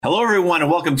Hello, everyone,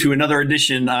 and welcome to another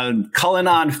edition of Cullen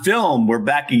on Film. We're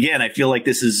back again. I feel like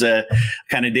this is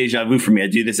kind of deja vu for me. I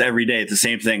do this every day. It's the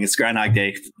same thing. It's Groundhog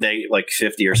Day like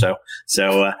 50 or so.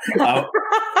 So I'm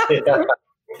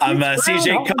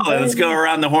CJ Cullen. Let's go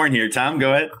around the horn here. Tom,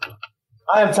 go ahead.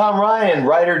 I am Tom Ryan,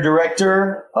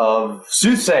 writer-director of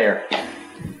Soothsayer,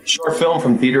 short film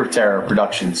from Theater of Terror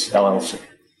Productions, LLC.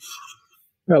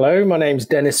 Hello, my name's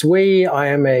Denis Ooi. I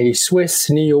am a Swiss,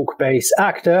 New York-based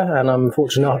actor, and I'm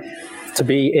fortunate to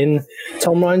be in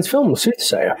Tom Ryan's film,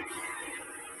 Soothsayer.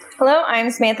 Hello, I'm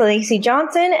Samantha Lacey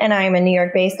Johnson, and I'm a New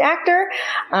York-based actor,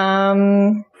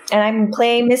 and I'm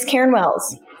playing Miss Karen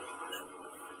Wells.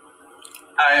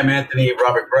 I am Anthony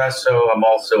Robert Grasso. I'm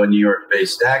also a New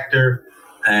York-based actor,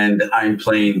 and I'm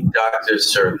playing Dr.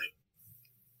 Surly.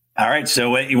 All right,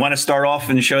 so you want to start off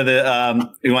and show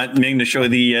you want Ming to show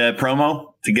the promo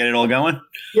to get it all going?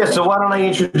 Yeah, so why don't I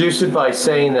introduce it by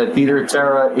saying that Theater of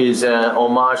Terror is an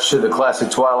homage to the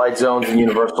classic Twilight Zones and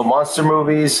Universal monster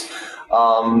movies,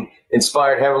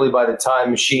 inspired heavily by The Time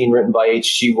Machine, written by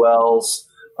H.G. Wells,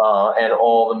 and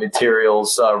all the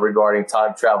materials regarding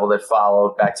time travel that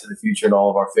followed, Back to the Future, and all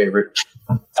of our favorite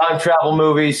time travel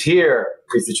movies. Here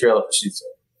is the trailer for Soothsayer.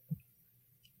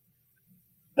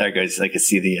 There it goes. I can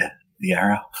see the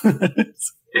arrow.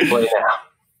 Play now.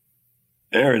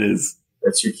 There it is.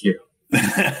 That's your cue.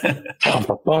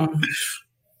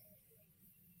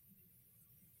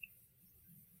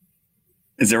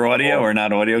 Is there audio or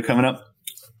not audio coming up?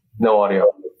 No audio.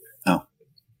 Oh.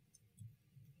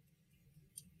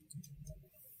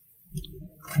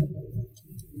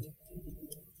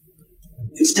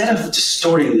 Instead of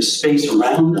distorting the space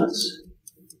around us,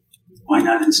 why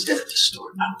not instead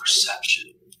distort our perception?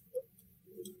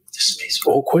 Space.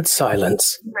 Awkward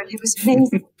silence. It was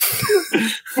amazing.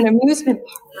 An amusement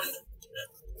park.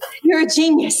 You're a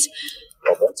genius.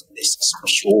 Robert, this is for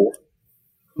sure.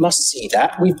 You must see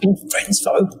that. We've been friends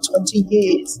for over 20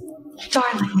 years.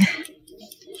 Darling,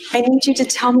 I need you to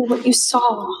tell me what you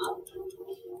saw.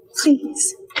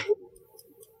 Please. I need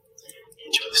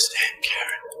you to understand,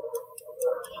 Karen.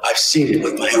 I've seen it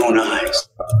with my own eyes.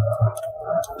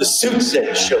 The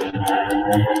Soothsayer show.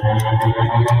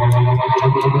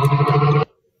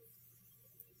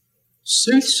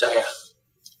 Soothsayer?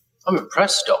 I'm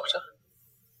impressed, Doctor.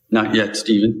 Not yet,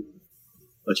 Stephen,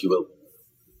 but you will.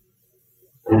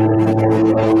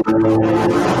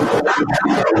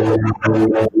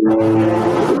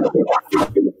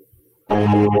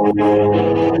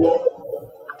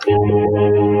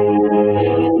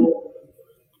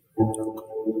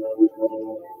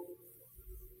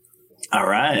 All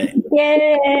right.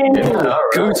 Yay!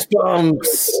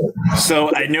 Goosebumps. So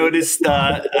I noticed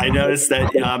that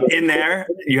in there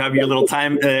you have your little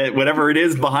time, whatever it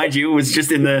is behind you was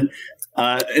just in the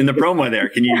promo there.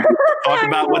 Can you talk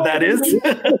about what that is?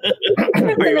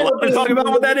 Are you allowed to talk about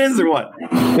what that is or what?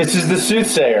 This is the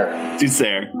Soothsayer.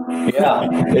 Soothsayer. Yeah,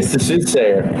 it's the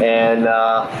Soothsayer,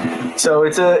 and so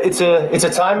it's a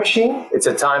time machine. It's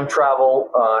a time travel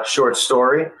short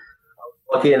story.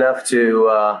 Lucky enough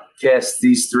to cast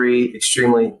these three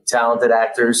extremely talented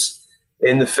actors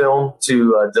in the film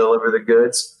to deliver the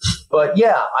goods. But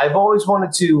yeah, I've always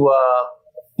wanted to,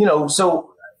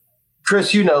 so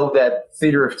Chris, you know that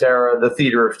the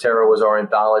Theater of Terror was our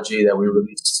anthology that we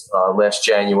released last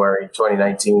January,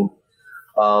 2019.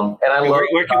 And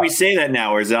where can we say that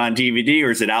now? Or is it on DVD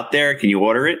or is it out there? Can you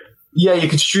order it? Yeah, you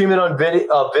can stream it on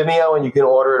Vimeo, and you can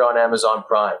order it on Amazon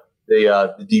Prime,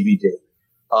 the DVD.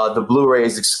 The Blu-ray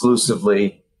is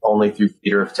exclusively only through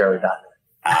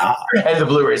theaterofterror.net. And the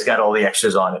Blu-ray's got all the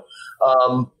extras on it.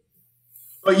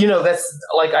 But, that's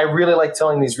like, I really like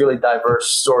telling these really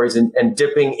diverse stories and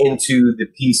dipping into the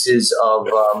pieces of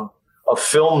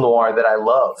film noir that I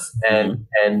love.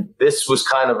 And this was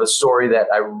kind of a story that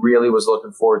I really was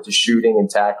looking forward to shooting and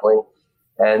tackling.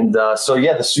 And the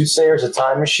Soothsayer is a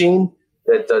time machine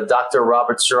that Dr.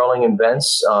 Robert Serling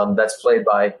invents. That's played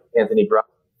by Anthony Grasso.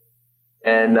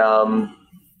 And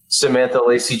Samantha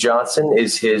Lacey Johnson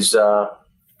is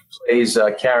plays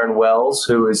Karen Wells,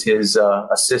 who is his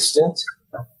assistant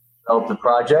of the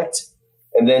project.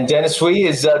 And then Denis Ooi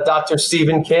is Dr.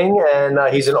 Stephen King, and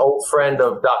he's an old friend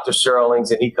of Dr.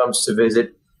 Serling's, and he comes to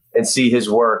visit and see his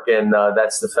work, and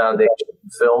that's the foundation of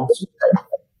the film.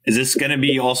 Is this going to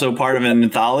be also part of an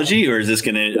anthology, or is this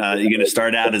going to you're going to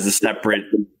start out as a separate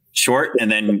short and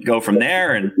then go from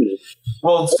there? And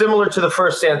well, similar to the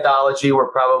first anthology,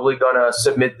 we're probably going to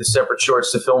submit the separate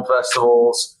shorts to film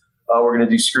festivals. We're going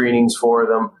to do screenings for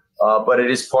them, but it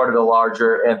is part of the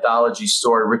larger anthology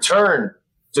story. Return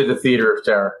to the Theater of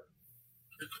Terror.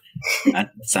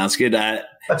 That sounds good.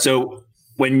 So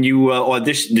when you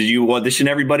audition, did you audition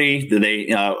everybody? Did they?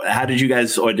 How did you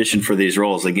guys audition for these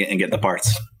roles and get the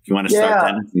parts? If you want to start,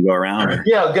 then you go around. Or?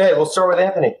 Yeah, go ahead. We'll start with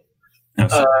Anthony.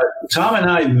 Tom and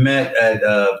I met at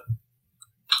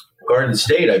Garden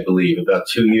State, I believe, about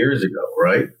 2 years ago,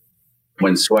 right?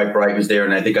 When Swipe Right was there,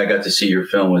 and I think I got to see your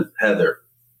film with Heather.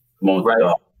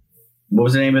 Right. What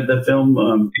was the name of the film?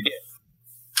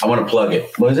 I want to plug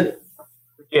it. What is it?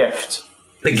 Gift.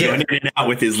 The Gift. In and out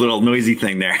with his little noisy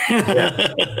thing there.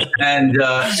 Yeah. And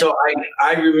so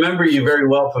I remember you very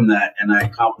well from that, and I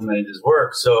complimented his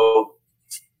work. So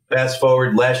fast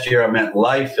forward, last year I'm at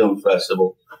Live Film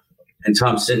Festival, and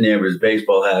Tom's sitting there with his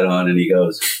baseball hat on, and he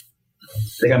goes, I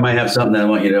think I might have something that I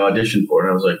want you to audition for.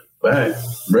 And I was like, all right,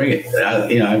 bring it.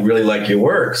 I really like your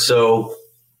work. So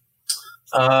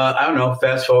I don't know,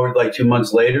 fast forward like 2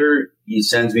 months later, he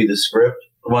sends me the script.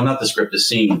 Well, not the script, the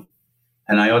scene.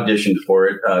 And I auditioned for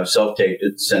it, self-taped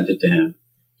it, sent it to him.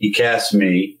 He cast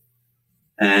me,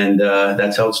 and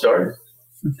that's how it started.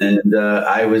 And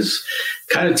I was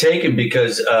kind of taken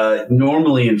because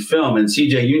normally in film, and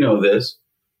CJ, you know this,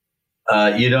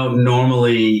 you don't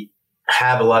normally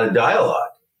have a lot of dialogue,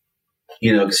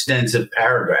 extensive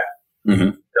paragraph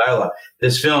dialogue.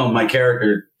 This film, my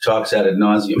character talks ad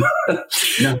nauseum. I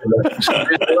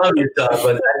love your talk,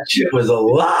 but that shit was a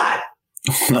lot.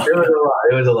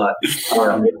 It was a lot.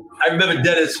 I remember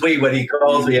Denis Ooi when he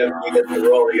calls me after he gets the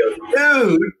role. He goes,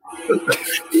 "Dude,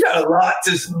 you got a lot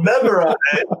to memorize."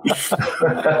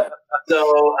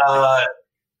 So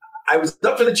I was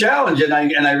up for the challenge, and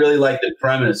I really liked the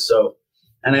premise. So,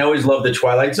 and I always loved the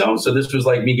Twilight Zone. So this was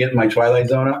like me getting my Twilight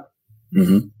Zone up.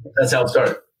 Mm-hmm. That's how it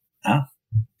started. Huh?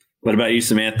 What about you,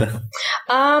 Samantha?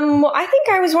 Well, I think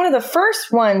I was one of the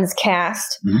first ones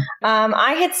cast. Mm-hmm.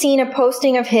 I had seen a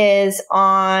posting of his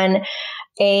on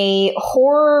a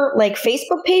horror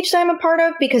Facebook page that I'm a part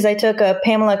of because I took a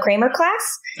Pamela Kramer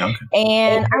class. Okay.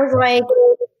 And I was like,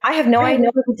 I have no idea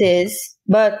what this is,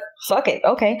 but fuck it.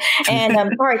 Okay. And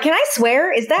sorry, can I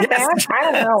swear? Is that bad? I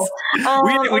don't know.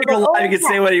 We go live. You can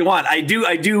say what you want. I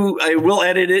will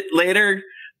edit it later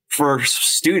for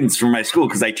students from my school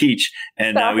because I teach,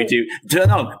 and we do.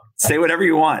 No, say whatever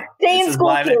you want. Stay in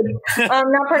school, kid.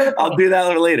 Not part of the. I'll do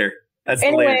that later. That's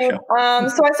anyway. The later show.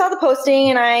 So I saw the posting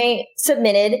and I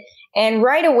submitted, and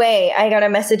right away I got a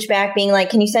message back being like,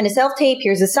 "Can you send a self tape?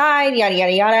 Here's a side, yada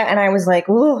yada yada." And I was like,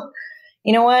 "Ooh,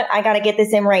 you know what? I got to get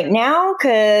this in right now,"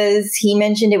 because he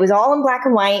mentioned it was all in black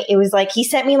and white. It was like he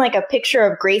sent me like a picture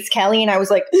of Grace Kelly, and I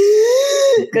was like,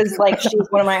 because she's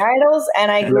one of my idols,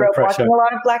 and I grew up watching a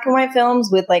lot of black and white films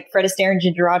with like Fred Astaire and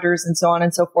Ginger Rogers and so on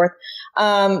and so forth.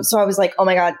 So I was like, oh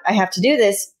my God, I have to do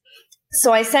this.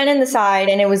 So I sent in the side,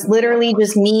 and it was literally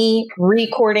just me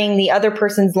recording the other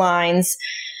person's lines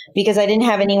because I didn't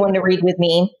have anyone to read with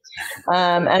me.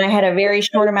 And I had a very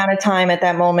short amount of time at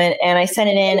that moment, and I sent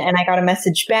it in, and I got a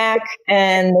message back,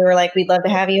 and they were like, "We'd love to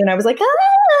have you." And I was like, "Ah!"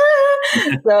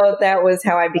 So that was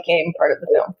how I became part of the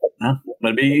film.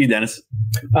 What about you, Denis?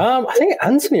 I think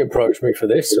Anthony approached me for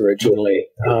this originally.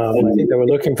 I think they were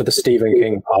looking for the Stephen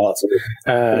King part,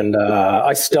 and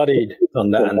I studied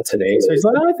under Anthony. So he's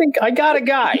like, "I think I got a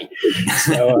guy."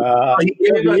 So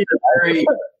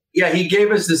he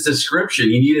gave us this description.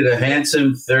 He needed a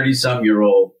handsome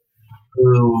 30-something-year-old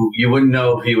who you wouldn't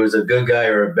know if he was a good guy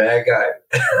or a bad guy.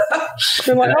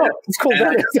 They're like, "Oh, it's cool." So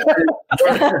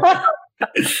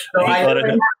I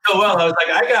did so well. I was like,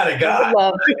 I got a guy.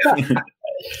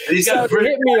 He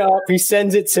hit me up. He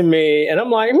sends it to me, and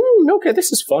I'm like, okay,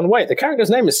 this is fun. Wait, the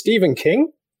character's name is Stephen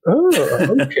King?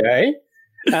 Oh, okay.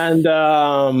 And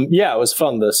it was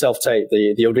fun. The self-tape,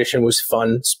 the audition was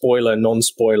fun. Spoiler,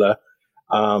 non-spoiler.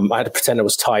 I had to pretend I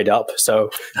was tied up. So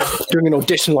doing an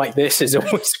audition like this is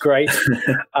always great.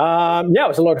 It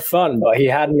was a lot of fun. But he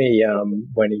had me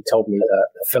when he told me that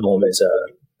the film is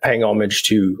paying homage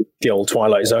to the old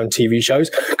Twilight Zone TV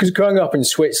shows. Because growing up in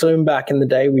Switzerland back in the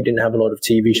day, we didn't have a lot of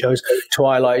TV shows.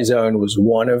 Twilight Zone was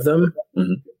one of them.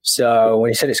 Mm-hmm. So when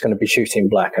he said it's going to be shooting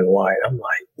black and white, I'm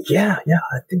like, I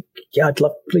think, I'd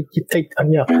love to take,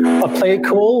 I'll play it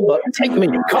cool, but take me,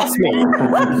 cost me.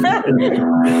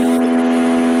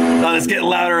 Oh, it's getting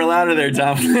louder and louder there,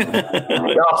 Tom.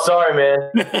 Oh, sorry,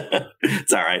 man.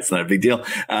 It's all right. It's not a big deal.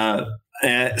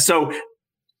 So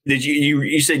did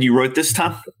you said you wrote this,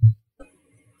 Tom? I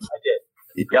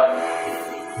did. Yep.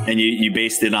 And you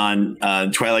based it on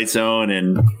Twilight Zone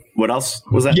and what else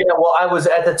was that? Yeah, well, I was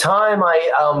at the time.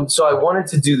 So I wanted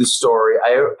to do the story.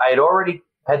 I had already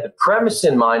had the premise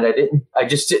in mind. I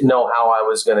just didn't know how I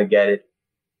was going to get it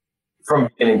from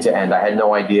beginning to end. I had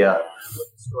no idea what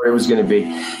the story was going to be,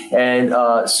 and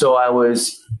so I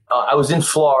was in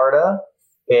Florida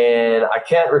and I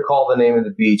can't recall the name of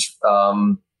the beach.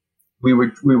 We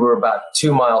were about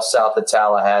 2 miles south of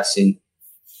Tallahassee,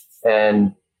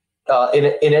 and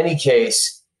in any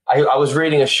case, I was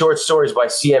reading a short stories by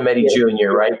C.M. Eddy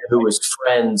Jr., right, who was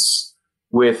friends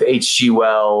with H.G.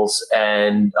 Wells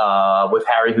and with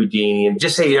Harry Houdini, and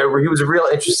just say he was a real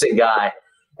interesting guy.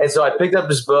 And so I picked up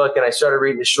his book and I started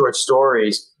reading the short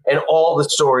stories, and all the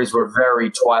stories were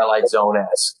very Twilight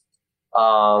Zone-esque.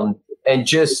 And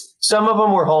just some of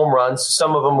them were home runs,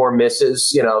 some of them were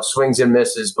misses, swings and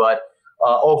misses. But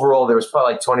overall, there was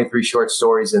probably like 23 short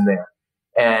stories in there.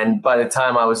 And by the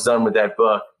time I was done with that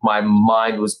book, my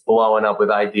mind was blowing up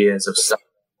with ideas of stuff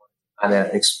I wanted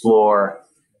to explore.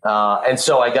 And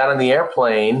so I got on the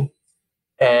airplane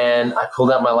and I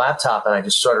pulled out my laptop and I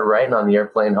just started writing on the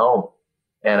airplane home.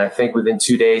 And I think within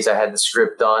 2 days I had the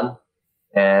script done.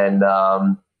 And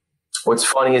what's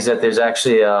funny is that there's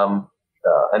actually an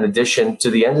addition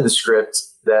to the end of the script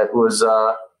that was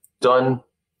done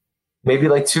maybe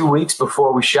like 2 weeks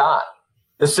before we shot.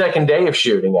 The second day of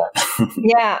shooting, actually.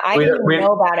 Yeah, I didn't even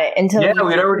know about it until. Yeah,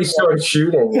 we'd already started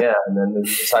shooting. Yeah, and then they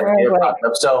decided to get popped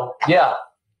up. So, yeah.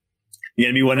 You're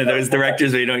going to be one of those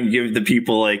directors where you don't give the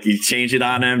people, like, you change it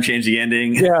on them, change the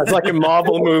ending. Yeah, it's like a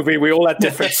Marvel movie. We all had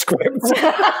different scripts.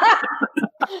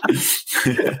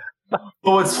 But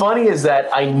what's funny is that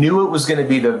I knew it was going to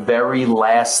be the very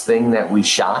last thing that we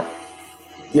shot.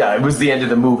 Yeah, it was the end of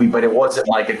the movie, but it wasn't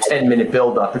like a 10-minute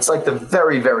buildup. It's like the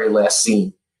very, very last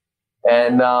scene.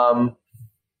 And I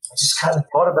just kind of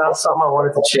thought about something I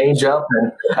wanted to change up.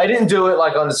 And I didn't do it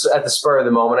like at the spur of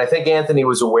the moment. I think Anthony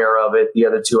was aware of it. The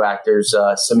other two actors,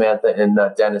 Samantha and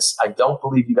Denis. I don't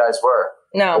believe you guys were.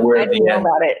 No, I didn't know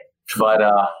about it. But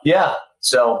yeah,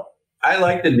 so. I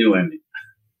like the new ending.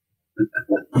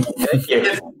 Thank you.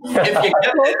 If you get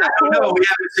it, I don't know. We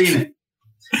haven't seen it.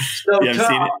 So, You haven't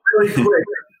seen it? really quick,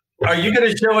 are you going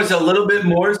to show us a little bit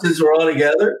more since we're all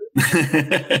together?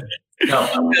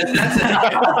 No.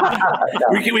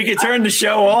 we could turn the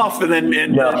show off and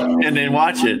then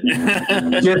watch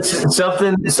it. Just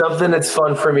something that's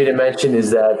fun for me to mention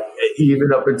is that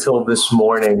even up until this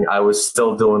morning, I was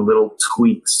still doing little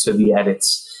tweaks to the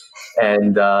edits,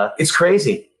 and it's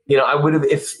crazy. I would have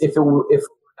if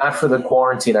not for the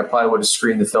quarantine, I probably would have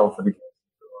screened the film for the.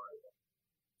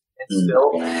 And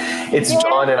still, it's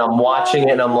done, and I'm watching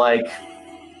it, and I'm like,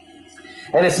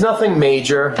 and it's nothing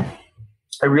major.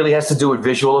 It really has to do with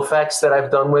visual effects that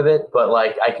I've done with it, but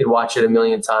like I could watch it a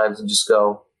million times and just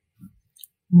go,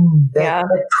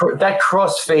 that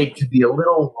crossfade could be a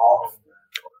little long.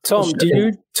 Tom,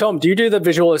 do you do the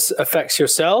visual effects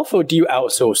yourself, or do you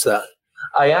outsource that?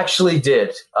 I actually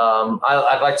did.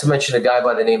 I'd like to mention a guy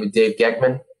by the name of Dave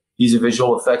Geckman. He's a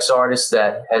visual effects artist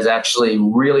that has actually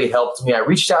really helped me. I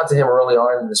reached out to him early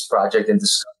on in this project and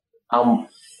discussed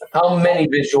how many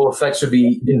visual effects would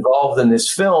be involved in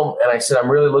this film. And I said, I'm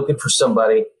really looking for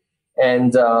somebody.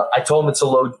 And I told him it's a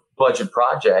low budget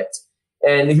project.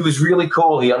 And he was really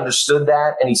cool. He understood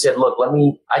that. And he said, look,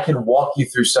 I can walk you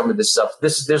through some of this stuff.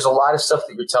 There's a lot of stuff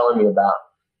that you're telling me about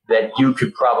that you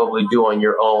could probably do on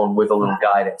your own with a little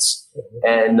guidance.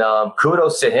 And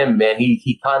kudos to him, man.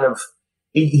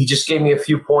 He just gave me a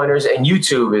few pointers, and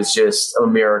YouTube is just a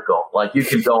miracle. Like you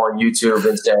could go on YouTube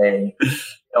and say,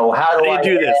 how do I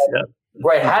do this? Yeah.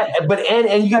 Right.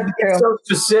 And you got to get so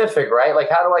specific, right? Like,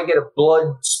 how do I get a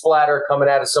blood splatter coming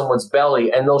out of someone's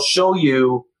belly? And they'll show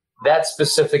you that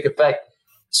specific effect.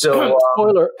 So,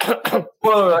 spoiler.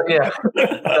 Yeah.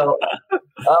 So,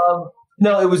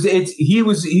 no, he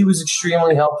was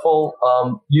extremely helpful.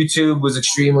 YouTube was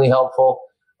extremely helpful.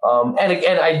 And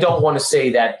again, I don't want to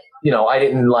say that, I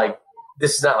didn't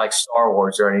this is not like Star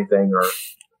Wars or anything, or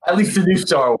at least the new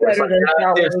Star Wars.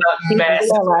 There's not massive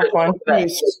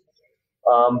effects.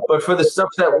 But for the stuff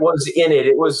that was in it,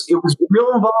 it was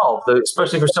real involved,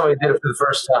 especially for somebody who did it for the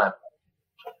first time.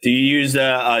 Do you use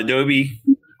Adobe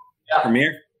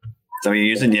Premiere? Is that what you're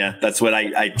using? Yeah, that's what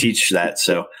I teach that.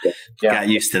 So got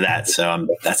used to that. So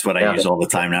that's what I use all the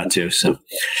time now too. So,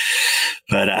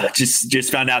 but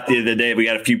just found out the other day we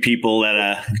got a few people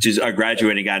that just are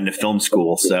graduating, got into film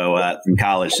school. So from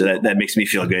college, so that makes me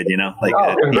feel good. Each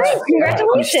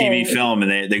TV film,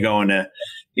 and they're going to.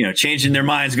 Changing their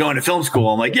minds, going to film school.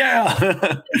 I'm like,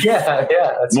 yeah.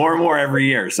 More and more every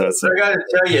year. So it's I got to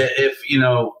tell you, if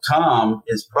Tom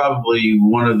is probably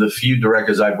one of the few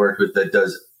directors I've worked with that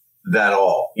does that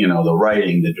all. The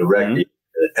writing, the directing,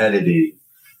 the editing,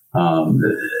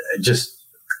 just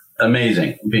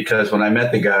amazing. Because when I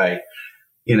met the guy,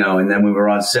 and then we were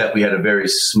on set, we had a very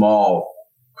small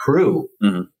crew,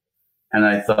 and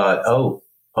I thought, oh,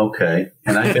 okay.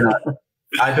 And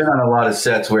I've been on a lot of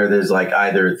sets where there's like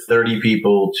either 30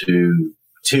 people to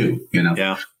 2,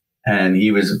 Yeah. And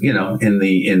he was,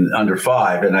 in under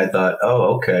 5. And I thought,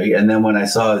 oh, okay. And then when I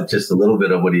saw just a little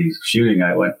bit of what he's shooting,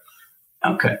 I went,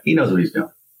 okay, he knows what he's doing.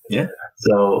 Yeah.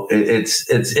 So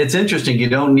it's interesting. You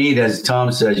don't need, as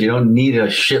Tom says, you don't need a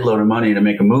shitload of money to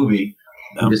make a movie.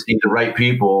 No. You just need the right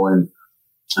people. And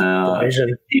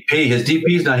his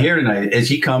DP's not here tonight. Is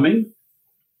he coming,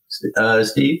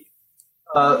 Steve?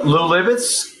 Lou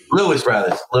Libetz? Lewis.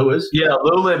 Yeah,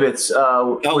 Lou Libetz.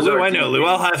 Lou, I know. Lou,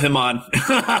 I'll have him on.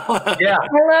 Yeah. I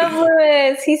love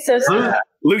Lewis. He's so sweet.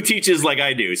 Lou teaches like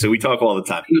I do, so we talk all the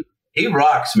time. He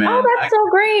rocks, man. Oh, that's so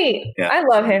great. Yeah. I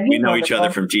love him. We know each other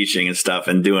from teaching and stuff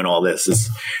and doing all this.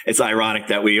 It's ironic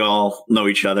that we all know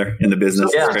each other in the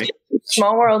business. Yeah. Right?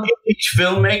 Small world. You teach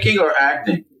filmmaking or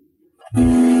acting?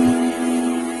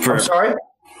 I'm sorry?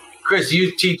 Chris,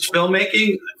 you teach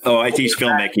filmmaking? Oh, I teach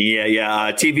filmmaking.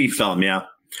 Yeah. TV film, yeah.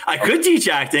 I could teach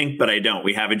acting, but I don't.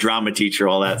 We have a drama teacher,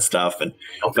 all that stuff.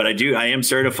 But I am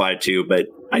certified too, but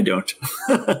I don't.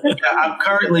 I'm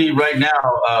currently right now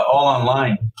all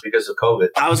online because of COVID.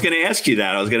 I was going to ask you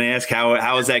that. I was going to ask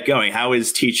how is that going? How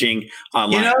is teaching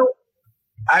online?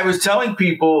 I was telling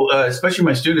people, especially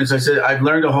my students, I said, I've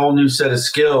learned a whole new set of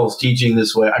skills teaching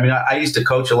this way. I mean, I used to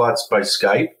coach a lot by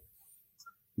Skype,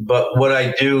 but what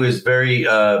I do is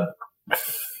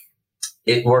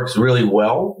it works really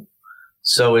well.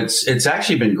 So it's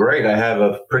actually been great. I have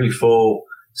a pretty full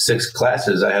 6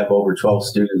 classes. I have over 12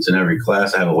 students in every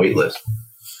class. I have a wait list.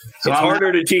 So it's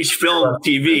harder to teach film,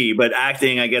 TV, but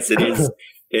acting, I guess it is.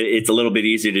 It's a little bit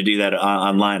easier to do that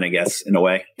online, I guess, in a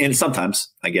way. And sometimes,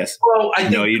 I guess. Well, I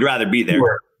think you'd rather be there.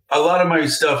 A lot of my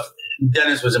stuff,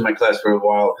 Denis was in my class for a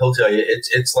while. He'll tell you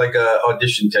it's like a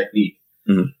audition technique.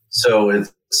 Mm-hmm. So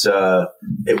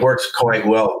it works quite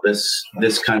well, this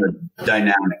kind of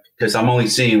dynamic, because I'm only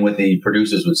seeing what the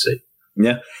producers would see.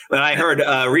 Yeah. But I heard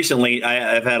recently,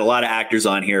 I've had a lot of actors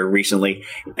on here recently,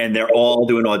 and they're all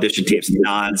doing audition tapes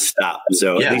nonstop.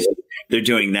 So at least they're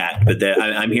doing that. But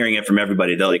I'm hearing it from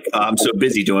everybody. They're like, I'm so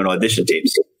busy doing audition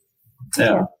tapes.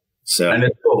 Yeah. So and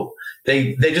it's cool.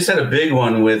 They just had a big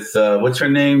one with what's her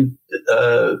name?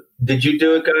 Did you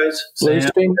do it, guys? Lucy?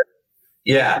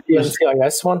 Yeah. The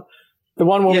CIS one. The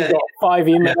one where we got 5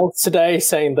 emails today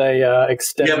saying they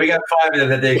extended. Yeah, we got 5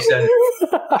 that they extended.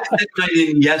 I did mine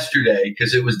in yesterday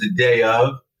because it was the day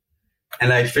of,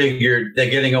 and I figured they're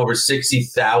getting over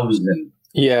 60,000.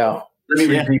 Yeah. Let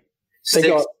me repeat.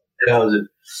 60,000.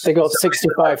 They got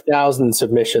 65,000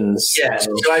 submissions. Yeah,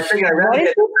 so I figured I really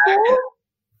get back.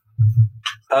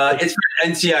 It's for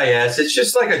NCIS. It's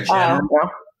just like a general.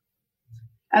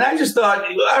 And I just thought,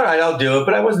 all right, I'll do it.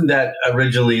 But I wasn't that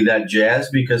originally that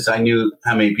jazzed because I knew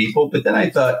how many people. But then I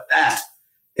thought,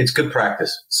 it's good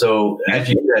practice. So as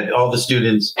you said, all the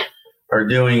students are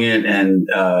doing it, and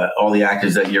all the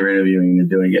actors that you're interviewing are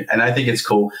doing it. And I think it's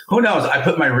cool. Who knows? I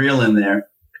put my reel in there.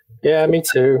 Yeah, me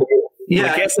too.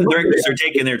 Yeah, I guess the directors are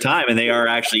taking their time, and they are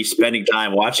actually spending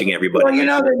time watching everybody.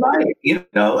 Well, they might.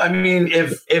 I mean,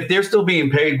 if they're still being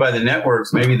paid by the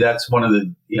networks, maybe that's one of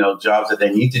the jobs that they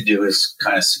need to do is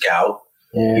kind of scout.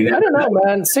 Yeah, I don't know,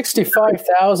 man.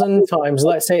 65,000 times,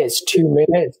 let's say it's 2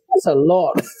 minutes. That's a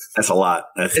lot. That's a lot.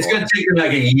 It's going to take them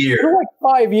like a year. Like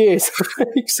 5 years.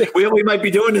 we might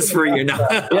be doing this for a year now.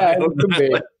 Yeah, it could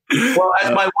be. Well,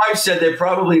 as my wife said, they're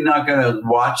probably not going to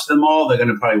watch them all. They're going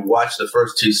to probably watch the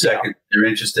first 2 seconds. They're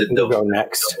interested. They'll go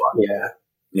next.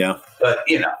 Yeah.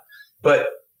 But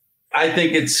I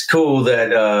think it's cool that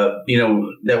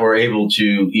that we're able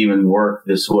to even work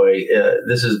this way.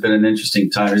 This has been an interesting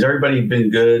time. Has everybody been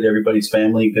good? Everybody's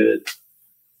family good?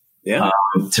 Yeah.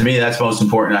 To me, that's most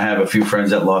important. I have a few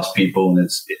friends that lost people, and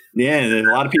a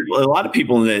lot of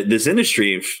people in this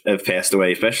industry have passed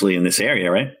away, especially in this area,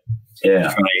 right?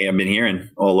 Yeah, I've been hearing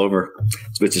all over,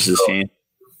 which is a shame.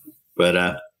 But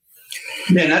not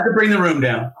to bring the room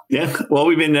down. Yeah, well,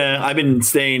 I've been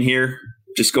staying here,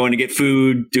 just going to get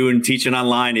food, teaching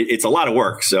online. It's a lot of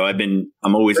work, so I'm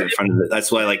always in front of it.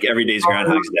 That's why every day's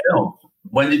Groundhog's Day.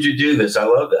 When did you do this? I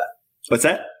love that. What's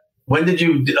that? When did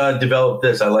you develop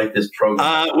this? I like this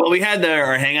program. Well, we had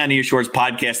our Hang On to Your Shorts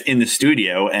podcast in the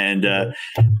studio, and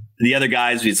the other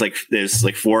guys,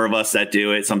 there's 4 of us that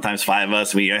do it, sometimes 5 of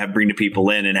us. We bring the people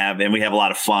in and we have a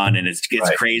lot of fun, and it's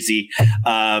crazy.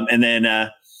 And then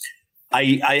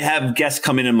I have guests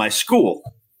come in my school,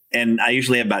 and I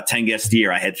usually have about 10 guests a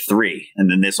year. I had 3, and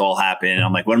then this all happened. And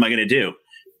I'm like, what am I going to do?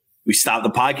 We stopped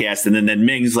the podcast, and then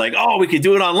Ming's like, oh, we could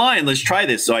do it online. Let's try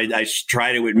this. So I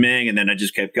tried it with Ming, and then I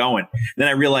just kept going. Then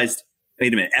I realized,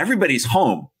 wait a minute, everybody's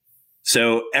home.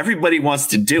 So everybody wants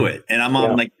to do it. And I'm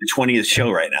on the 20th show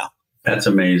right now. That's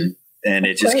amazing. and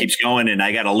it just keeps going. And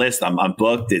I got a list. I'm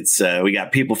booked. It's we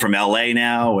got people from LA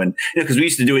now, and because we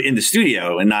used to do it in the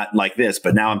studio and not like this,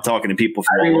 but now I'm talking to people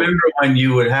from. I remember when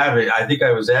you would have it. I think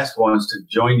I was asked once to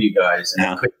join you guys, and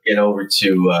I couldn't get over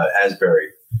to Asbury.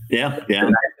 Yeah. The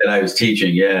night that I was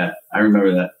teaching. Yeah, I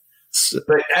remember that.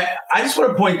 But I just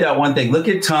want to point out one thing. Look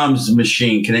at Tom's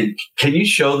machine. Can you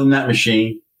show them that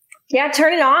machine? Yeah,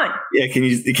 turn it on. Yeah,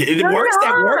 it works.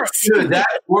 That works. Dude, that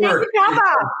works.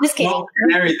 Just kidding.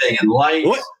 And everything and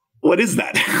lights. What is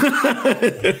that?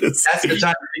 That's the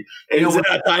time. Is it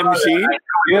a time machine?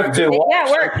 You have to watch, Yeah,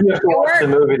 it worked. you have to watch the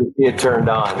movie to see it turned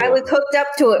on. I was hooked up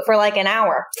to it for like an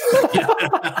hour.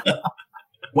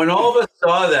 When all of us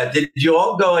saw that, did you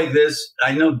all go like this?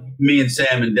 I know me and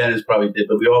Sam and Dennis probably did,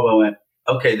 but we all went,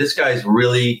 okay, this guy's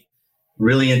really,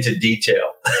 really into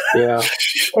detail. Yeah.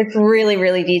 It's really,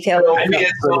 really detailed. I mean,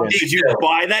 it's so Did detailed. you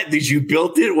buy that? Did you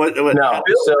build it? What No.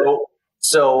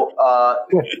 So I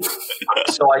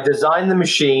designed the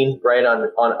machine, right,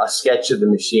 on a sketch of the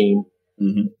machine.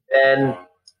 Mm-hmm. And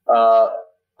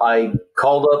I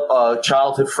called up a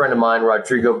childhood friend of mine,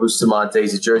 Rodrigo Bustamante.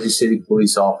 He's a Jersey City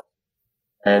police officer.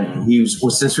 And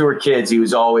since we were kids, he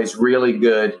was always really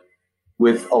good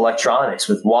with electronics,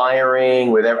 with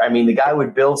wiring, the guy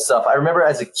would build stuff. I remember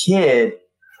as a kid,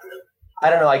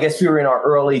 I don't know, I guess we were in our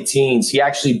early teens. He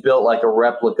actually built like a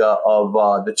replica of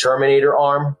the Terminator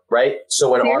arm, right?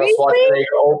 So when Arnold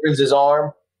Schwarzenegger opens his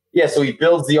arm, so he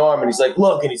builds the arm and he's like,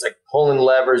 look, and he's like pulling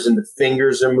levers and the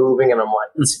fingers are moving. And I'm like,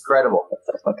 it's incredible.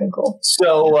 That's fucking cool.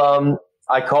 So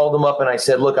I called him up and I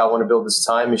said, look, I want to build this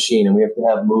time machine and we have to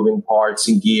have moving parts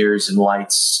and gears and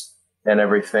lights and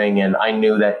everything. And I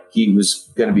knew that he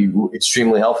was going to be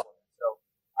extremely helpful. So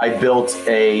I built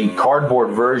a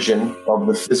cardboard version of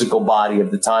the physical body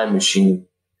of the time machine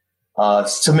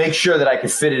to make sure that I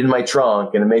could fit it in my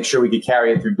trunk and to make sure we could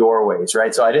carry it through doorways,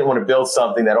 right? So I didn't want to build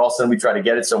something that all of a sudden we try to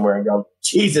get it somewhere and go,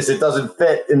 Jesus, it doesn't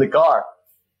fit in the car.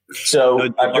 So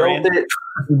I built it.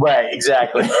 Right,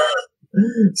 exactly.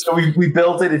 So we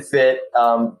built it. It fit.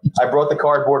 I brought the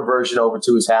cardboard version over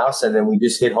to his house, and then we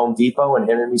just hit Home Depot, and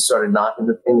him and me started knocking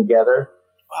the thing together.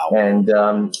 Wow. And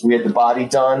we had the body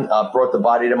done. Brought the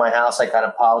body to my house. I kind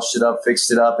of polished it up,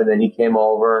 fixed it up, and then he came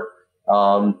over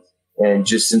and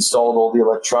just installed all the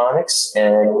electronics.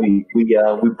 And we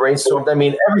brainstormed. I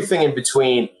mean, everything in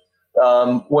between.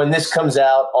 When this comes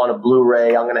out on a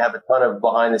Blu-ray, I'm going to have a ton of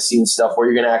behind-the-scenes stuff where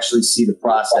you're going to actually see the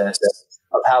process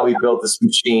of how he built this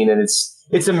machine. And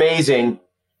it's amazing.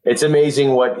 It's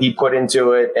amazing what he put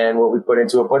into it and what we put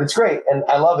into it, but it's great. And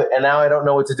I love it. And now I don't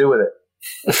know what to do with it.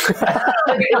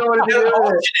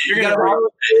 You're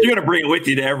gonna bring it with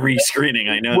you to every screening.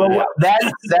 I know. Well,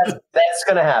 that's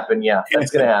going to happen. Yeah, that's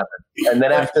going to happen. And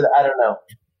then after that, I don't know.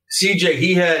 CJ,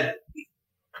 he had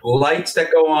lights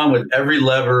that go on with every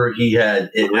lever. He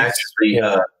had it actually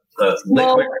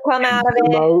Smoke come out of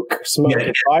it. Smoke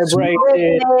it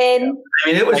vibrated. I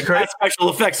mean, it was like crazy. Special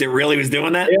effects. It really was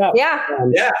doing that. Yeah.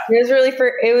 Yeah. It was really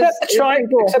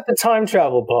Except the time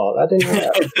travel part. That didn't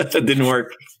work. That didn't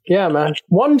work. Yeah, man.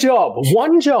 One job.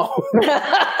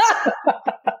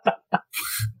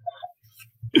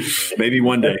 Maybe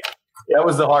one day. That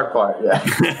was the hard part. Yeah.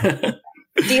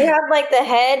 Do you have like the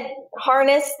head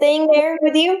harness thing there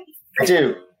with you? I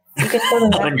do. You can put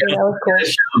it back. That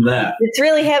was cool. That. It's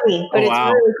really heavy, but it's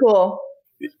really cool.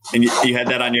 And you had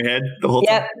that on your head the whole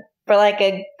time? Yep, for like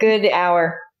a good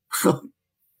hour.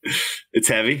 It's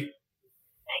heavy?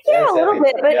 Yeah, a little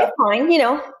bit, but it's fine,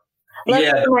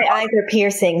 my eyes are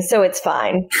piercing, so it's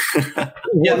fine.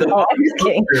 Yeah, I'm just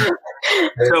kidding.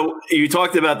 So you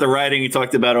talked about the writing, you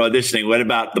talked about auditioning. What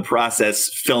about the process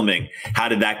filming? How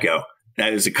did that go?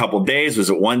 That was a couple of days. Was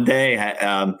it one day?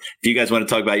 Do you guys want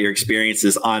to talk about your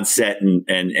experiences on set and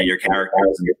your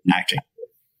characters and your acting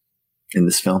in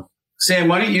this film? Sam,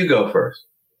 why don't you go first?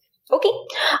 Okay.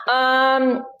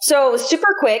 So it was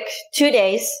super quick, 2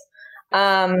 days.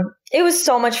 It was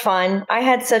so much fun. I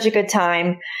had such a good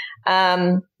time.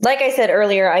 Like I said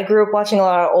earlier, I grew up watching a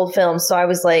lot of old films, so I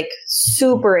was like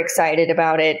super excited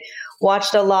about it.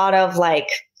 Watched a lot of like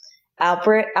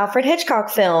Alfred Hitchcock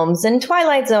films and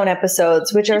Twilight Zone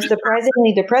episodes, which are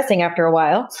surprisingly depressing after a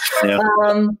while. Yeah.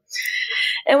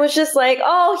 And was just like,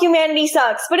 oh, humanity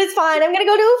sucks, but it's fine. I'm going to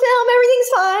go do a film. Everything's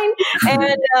fine.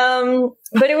 And,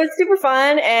 but it was super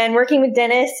fun. And working with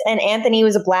Denis and Anthony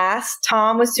was a blast.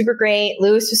 Tom was super great.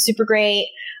 Lewis was super great.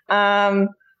 Oh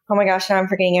my gosh, now I'm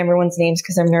forgetting everyone's names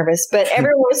because I'm nervous, but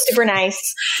everyone was super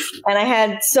nice. And I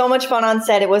had so much fun on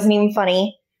set. It wasn't even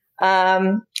funny.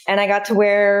 And I got to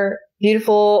wear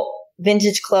beautiful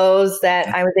vintage clothes that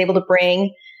I was able to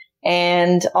bring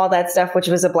and all that stuff, which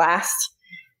was a blast.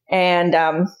 And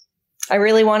I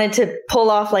really wanted to pull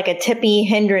off like a Tippi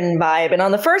Hedren vibe. And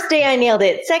on the first day, I nailed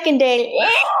it. Second day,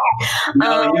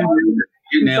 No,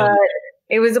 you nailed but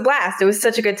it. it was a blast. It was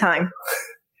such a good time.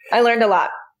 I learned a lot.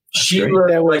 She looked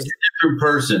like a different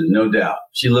person, no doubt.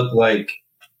 She looked like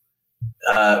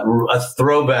a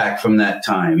throwback from that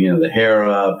time. You know, the hair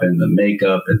up and the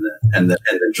makeup and the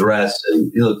dress, and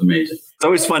you look amazing. It's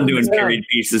always fun doing period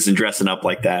pieces and dressing up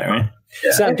like that, right?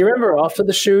 Yeah. Sam, do you remember after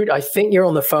the shoot, I think you're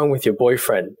on the phone with your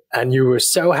boyfriend and you were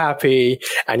so happy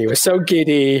and you were so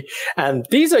giddy. And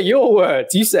these are your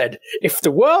words. You said, if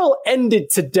the world ended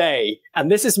today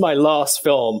and this is my last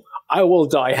film, I will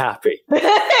die happy. What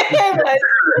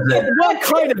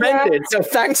kind of ended? So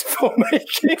thanks for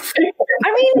making it.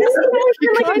 I mean, this is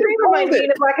like a dream of mine being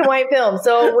a black and white film.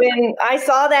 So when I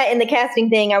saw that in the casting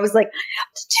thing, I was like,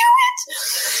 to do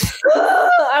it.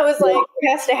 I was like, it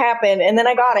has to happen. And then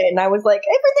I got it and I was like,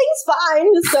 everything's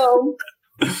fine. So.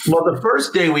 Well, the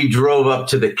first day we drove up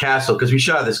to the castle, because we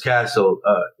shot this castle,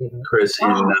 Chris,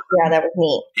 yeah, that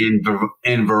was neat.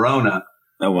 in Verona.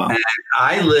 Oh, wow. And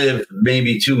I live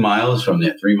maybe 2 miles from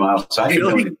there, 3 miles. So I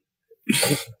didn't know.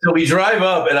 So we drive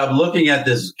up, and I'm looking at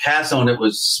this castle, and it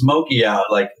was smoky out,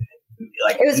 like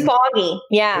it was foggy.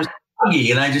 Yeah, it was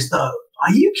foggy, and I just thought,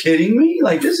 "Are you kidding me?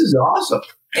 Like, this is awesome."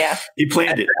 Yeah, you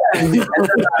planned it. And then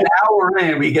an hour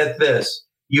in, we get this: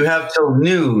 you have till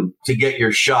noon to get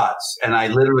your shots, and I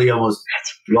literally almost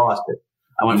lost it.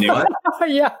 I went, what?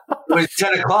 Yeah. It was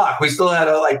 10 o'clock. We still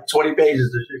had like 20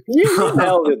 pages to shoot. You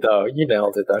nailed it, though. It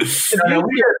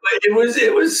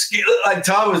was like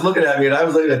Tom was looking at me and I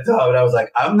was looking at Tom and I was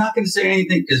like, I'm not going to say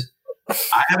anything because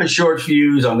I have a short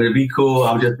fuse. I'm going to be cool.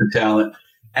 I'm just a talent.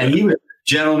 And he was a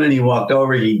gentleman. He walked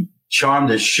over. He charmed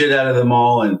the shit out of them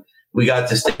all. And we got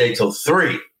to stay till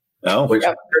 3. Oh, which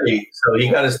was great. So he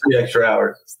got us 3 extra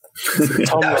hours.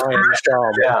 Tom Ryan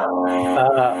charm.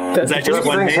 Yeah. Is that just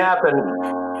one things happen?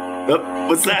 Oh,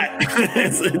 what's that?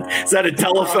 Is that a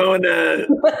telephone?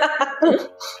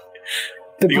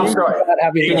 Can you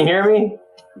hear me?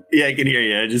 Yeah, I can hear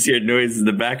you. I just hear noise in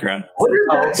the background.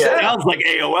 Okay. Sounds like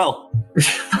AOL.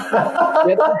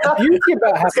 The beauty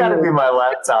about it's got to be my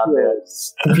laptop.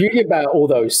 The beauty about all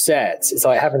those sets is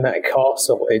like having that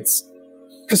castle. It's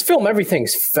because film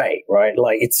everything's fake, right?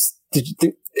 Like it's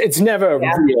never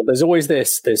real. There's always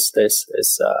this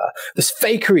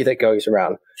fakery that goes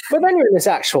around. But then you're in this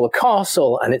actual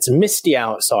castle and it's misty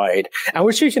outside, and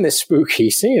we're shooting this spooky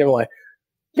scene. And I'm like,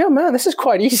 yeah, man, this is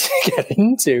quite easy to get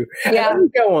into. Yeah. And then we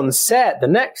go on set the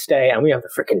next day and we have the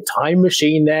freaking time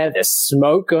machine there. There's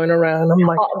smoke going around. I'm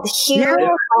like, here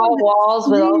are all walls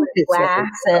with all the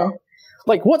glass and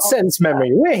like, what sense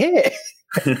memory? We're here.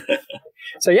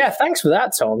 So yeah, thanks for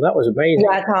that, Tom. That was amazing.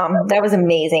 Yeah, Tom, that was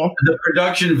amazing. The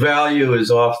production value is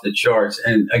off the charts,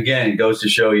 and again, it goes to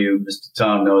show you, Mr.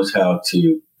 Tom knows how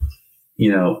to,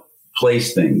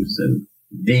 place things and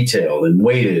detail and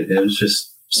weighted. It was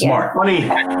just smart. Funny,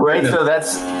 right? So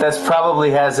that's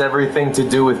probably has everything to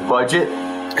do with budget,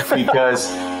 because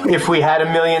if we had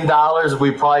 $1 million,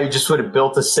 we probably just would have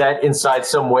built a set inside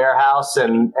some warehouse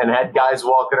and had guys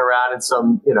walking around in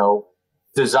some,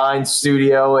 design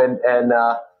studio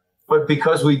but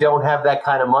because we don't have that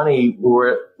kind of money,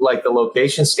 we're like, the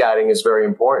location scouting is very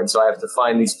important. So I have to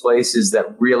find these places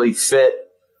that really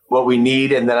fit what we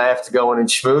need, and then I have to go in and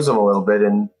schmooze them a little bit.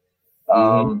 And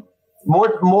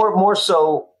more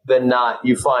so than not,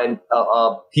 you find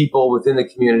people within the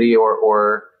community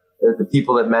or the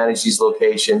people that manage these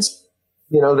locations.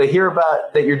 They hear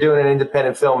about that you're doing an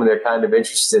independent film, and they're kind of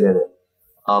interested in it.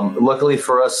 Luckily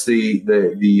for us, the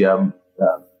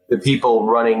people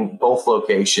running both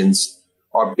locations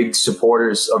are big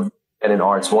supporters of independent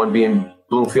arts, one being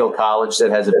Bloomfield College that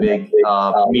has a big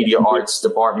media arts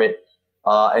department,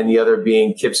 and the other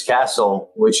being Kipps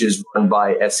Castle, which is run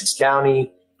by Essex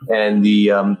County. And the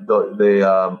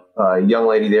young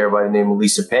lady there by the name of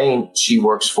Lisa Payne, she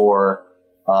works for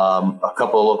a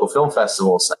couple of local film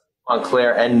festivals,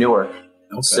 Montclair and Newark.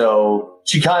 Okay. So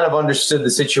she kind of understood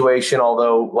the situation,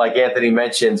 although, like Anthony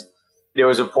mentioned, there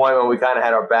was a point when we kind of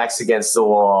had our backs against the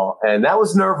wall, and that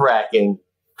was nerve-wracking,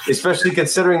 especially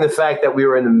considering the fact that we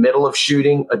were in the middle of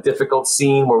shooting a difficult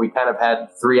scene where we kind of had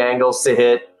 3 angles to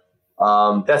hit.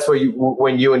 That's where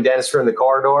when you and Denis were in the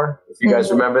corridor, if you guys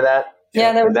remember that.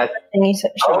 Yeah, that was that thing you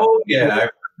said. Oh, yeah.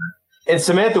 And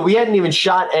Samantha, we hadn't even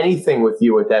shot anything with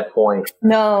you at that point.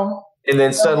 No. And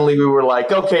then suddenly we were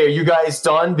like, okay, are you guys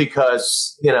done?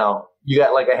 Because, you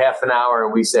got like a half an hour,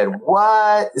 and we said,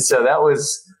 what? So that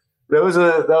was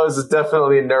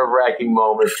definitely a nerve-wracking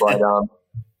moment. But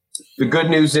the good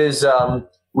news is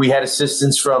we had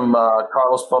assistance from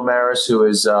Carlos Palmeras, who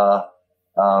is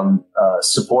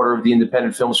supporter of the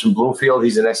independent films from Bloomfield.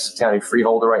 He's an Essex County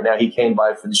freeholder right now. He came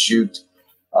by for the shoot.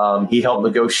 He helped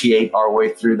negotiate our way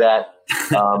through that.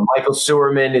 Michael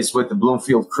Sewerman is with the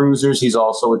Bloomfield Cruisers. He's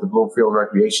also with the Bloomfield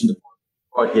Recreation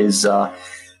Department. His, I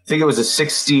think it was a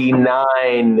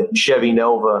 69 Chevy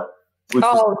Nova.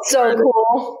 Oh, so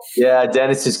cool. Yeah,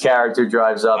 Dennis's character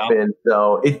drives up in.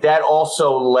 So that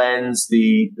also lends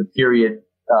the period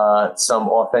some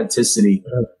authenticity.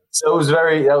 So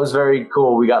that was very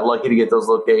cool. We got lucky to get those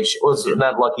locations. Well,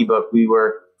 not lucky, but we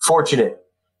were fortunate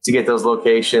to get those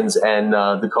locations and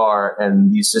the car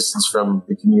and the assistance from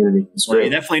the community. It's great. You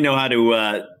definitely know how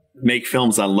to make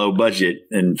films on low budget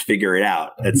and figure it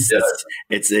out. It's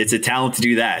a talent to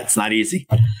do that. It's not easy.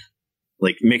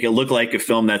 Like make it look like a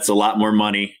film that's a lot more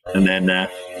money, and then that's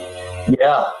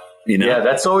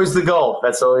always the goal.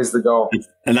 That's always the goal.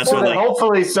 And that's what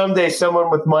hopefully someday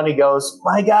someone with money goes,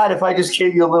 my God, if I just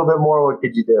gave you a little bit more, what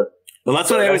could you do? Well,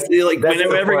 that's what I always do. Like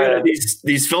whenever I go to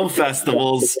these film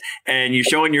festivals and you're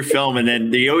showing your film, and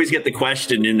then you always get the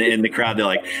question in the crowd. They're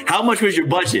like, "How much was your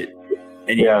budget?"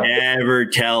 And you never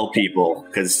tell people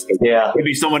because there could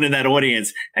be someone in that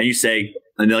audience, and you say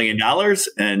 $1 million,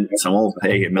 and someone will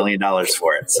pay $1 million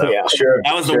for it. So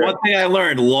that was the one thing I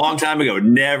learned a long time ago.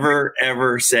 Never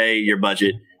ever say your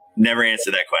budget. Never answer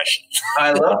that question.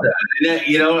 I love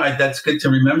that. That's good to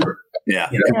remember. Yeah.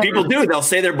 People do. They'll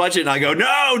say their budget, and I go,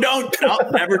 no, don't.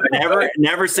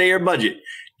 Never say your budget.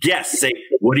 Yes, say,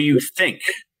 what do you think?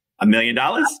 $1 million?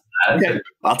 Okay,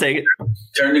 I'll take it.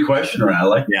 Turn the question around. I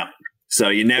like that. Yeah. So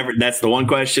that's the one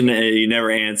question you never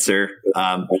answer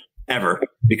ever,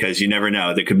 because you never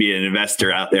know. There could be an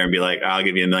investor out there and be like, I'll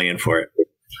give you $1 million for it.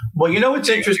 Well, what's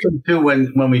interesting too,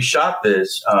 when we shot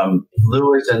this,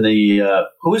 Lewis and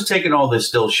who was taking all the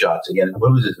still shots again?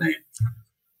 What was his name?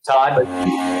 Todd.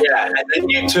 Yeah, and then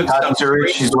you took Todd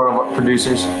Zurich. She's one of our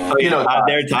producers. Oh,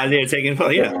 Todd there taking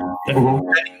photos. Yeah.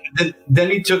 Mm-hmm. Then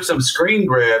he took some screen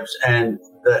grabs, and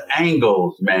the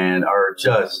angles, man, are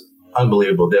just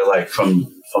unbelievable. They're like from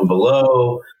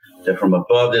below, they're from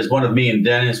above. There's one of me and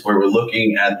Denis where we're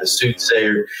looking at the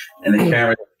Soothsayer, and the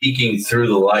camera peeking through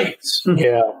the lights.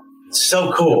 Yeah.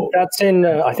 So cool. That's in,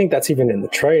 I think that's even in the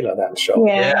trailer, that shot.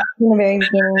 Yeah. In the very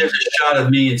beginning. There's a shot of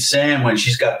me and Sam when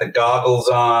she's got the goggles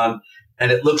on,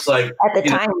 and it looks like at the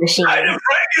time machine. I'm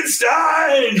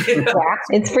Frankenstein. Yeah,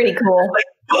 it's pretty cool. Like,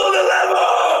 pull the lever.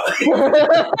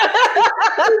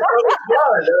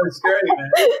 That was great,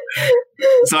 man.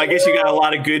 So I guess you got a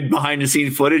lot of good behind the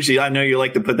scenes footage. I know you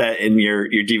like to put that in your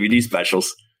DVD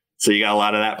specials. So you got a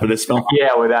lot of that for this film?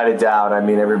 Yeah, without a doubt. I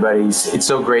mean, it's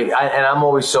so great. And I'm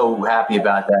always so happy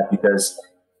about that, because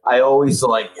I always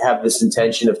have this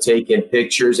intention of taking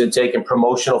pictures and taking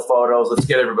promotional photos. Let's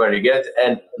get everybody together.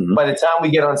 And by the time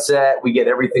we get on set, we get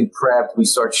everything prepped, we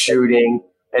start shooting.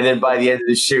 And then by the end of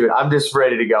the shoot, I'm just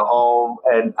ready to go home.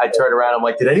 And I turn around, I'm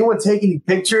like, did anyone take any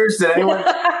pictures? Did anyone?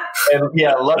 And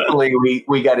yeah, luckily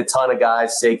we got a ton of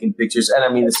guys taking pictures. And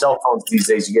I mean, the cell phones these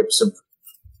days, you get some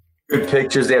good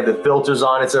pictures. They have the filters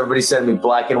on it. So everybody sent me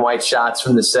black and white shots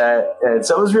from the set. And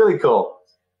so it was really cool.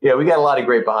 Yeah, we got a lot of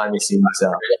great behind the scenes.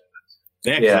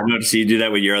 Yeah, I noticed you do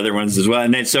that with your other ones as well.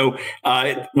 And then, so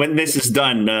when this is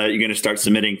done, you're going to start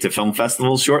submitting to film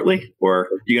festivals shortly, or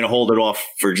you're going to hold it off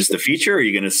for just a feature, or are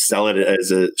you going to sell it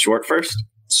as a short first?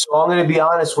 So I'm going to be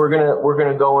honest. We're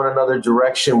going to go in another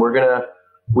direction.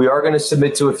 We are going to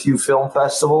submit to a few film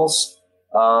festivals,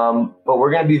 but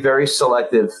we're going to be very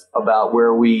selective about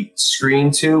where we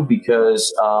screen to,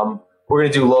 because we're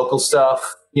going to do local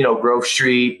stuff, Grove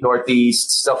Street,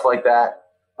 Northeast, stuff like that.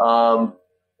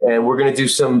 And we're going to do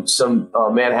some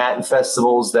Manhattan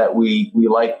festivals that we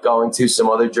like going to, some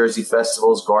other Jersey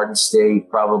festivals, Garden State,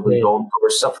 probably Golden Door,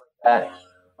 stuff like that.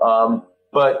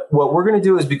 But what we're going to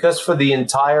do is, because for the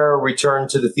entire Return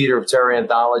to the Theater of Terror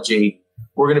anthology,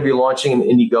 we're going to be launching an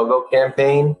Indiegogo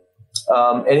campaign.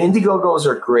 And Indiegogos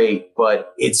are great,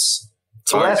 but it's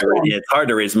hard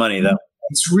to raise money, though.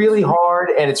 It's really hard,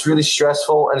 and it's really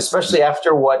stressful, and especially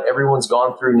after what everyone's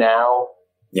gone through now.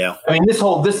 Yeah. I mean, this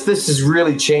has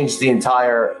really changed the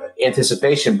entire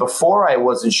anticipation. Before, I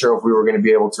wasn't sure if we were going to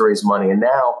be able to raise money. And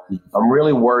now I'm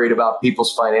really worried about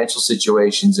people's financial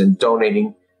situations and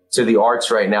donating to the arts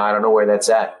right now. I don't know where that's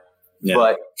at. Yeah.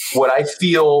 But what I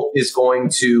feel is going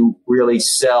to really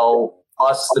sell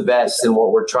us the best and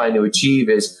what we're trying to achieve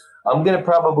is I'm going to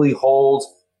probably hold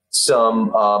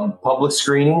some public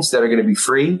screenings that are going to be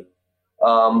free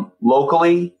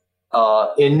locally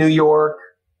in New York,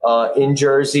 in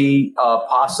Jersey,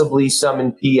 possibly some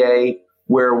in PA,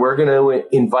 where we're going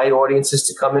to invite audiences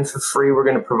to come in for free. We're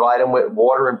going to provide them with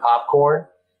water and popcorn,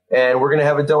 And we're going to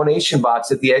have a donation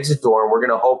box at the exit door. And we're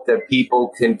going to hope that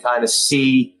people can kind of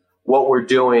see what we're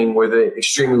doing with an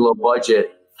extremely low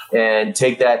budget and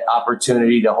take that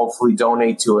opportunity to hopefully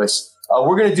donate to us.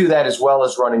 We're going to do that as well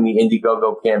as running the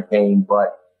Indiegogo campaign.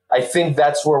 But I think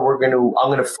that's where I'm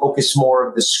going to focus more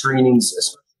of the screenings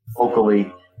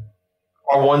locally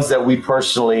are ones that we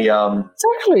personally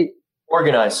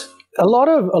organize. A lot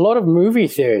of movie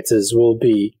theaters will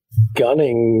be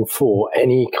gunning for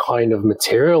any kind of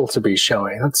material to be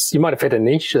showing. You might have hit a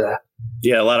niche there.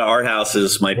 Yeah, a lot of art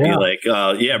houses might be like,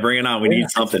 bring it on. We need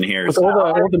something here. With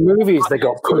all the movies that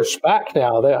got pushed back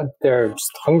now, they're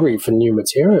just hungry for new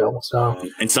material. So,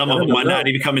 and some of them might not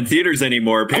even come in theaters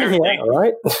anymore, apparently.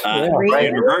 Yeah, right?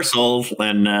 Universal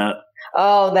and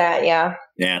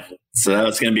yeah. So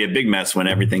that's going to be a big mess when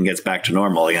everything gets back to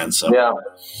normal again. So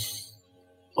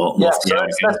so that's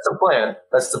the plan.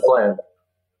 That's the plan.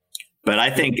 But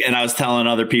I think, and I was telling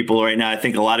other people right now, I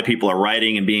think a lot of people are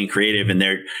writing and being creative, and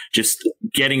they're just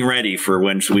getting ready for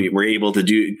when we're able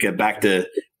to get back to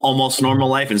almost normal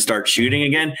life and start shooting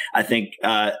again. I think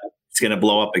it's going to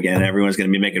blow up again. Everyone's going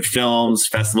to be making films.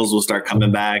 Festivals will start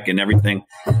coming back and everything,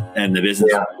 and the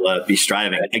business will be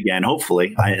striving again.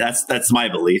 Hopefully, that's my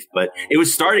belief. But it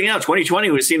was starting out.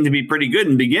 2020 would seem to be pretty good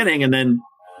in the beginning, and then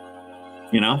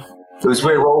it was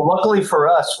weird. Well, luckily for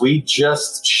us, we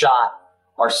just shot.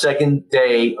 Our second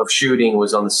day of shooting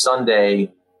was on the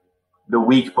Sunday, the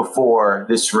week before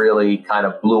this really kind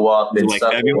of blew up. Like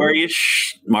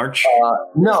February-ish, March?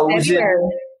 No, was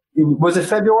it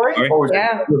February? Or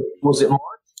was it March?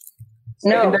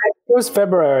 No, it was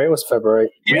February.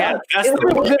 We had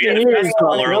festival.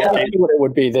 It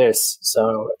would be this.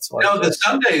 So it's like, the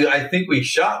Sunday I think we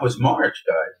shot was March,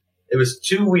 guys. It was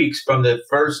 2 weeks from the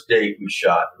first date we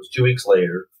shot. It was 2 weeks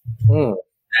later.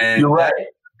 And you're right.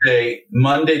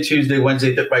 Monday, Tuesday,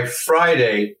 Wednesday, by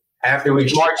Friday after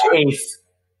we March 8th.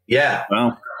 Yeah.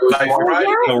 Well, by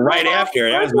Friday. So right after.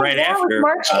 That was right after.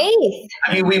 March 8th.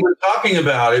 I mean, we were talking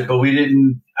about it, but we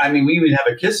didn't. I mean, we even have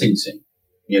a kissing scene.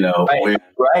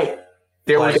 Right.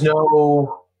 There was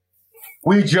no.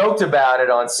 We joked about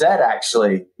it on set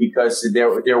actually because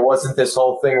there wasn't this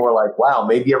whole thing where like, wow,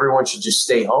 maybe everyone should just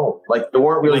stay home. Like they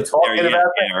weren't really talking about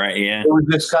that. Yeah, right. Yeah. It was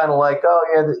just kind of like,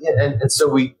 and so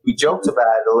we joked about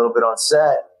it a little bit on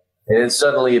set, and then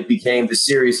suddenly it became the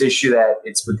serious issue that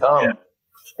it's become.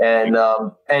 Yeah.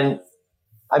 And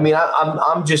I mean,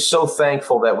 I'm just so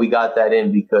thankful that we got that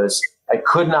in because I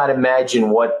could not imagine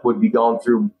what would be going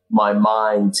through my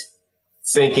mind.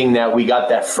 Thinking that we got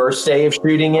that first day of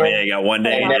shooting it. You got 1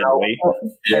 day. And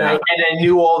I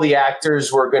knew all the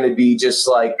actors were going to be just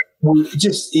like,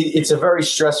 it's a very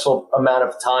stressful amount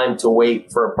of time to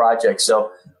wait for a project.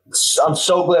 So I'm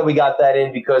so glad we got that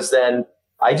in because then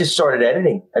I just started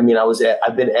editing. I mean,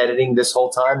 I've been editing this whole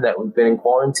time that we've been in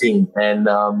quarantine and,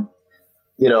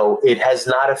 it has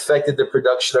not affected the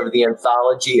production of the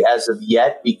anthology as of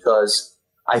yet because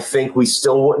I think we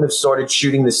still wouldn't have started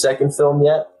shooting the second film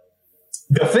yet.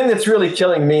 The thing that's really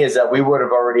killing me is that we would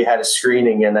have already had a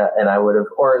screening and I would have,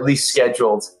 or at least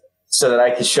scheduled so that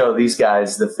I could show these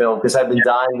guys the film because I've been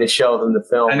dying to show them the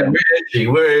film. And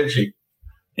we're itchy.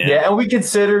 Yeah, and we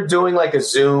considered doing like a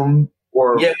Zoom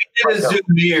or. Yeah, we did a Zoom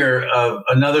mirror of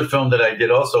another film that I did,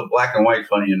 also black and white,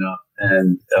 funny enough.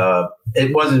 And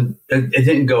it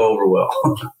didn't go over well.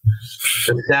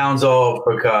 The sound's all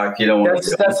peacock. You don't want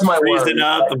that's my freezing worry.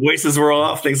 up. The voices were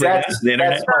off. Things like that. The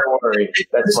internet. That's my worry.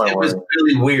 It was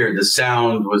really weird. The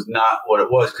sound was not what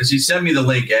it was because he sent me the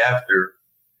link after,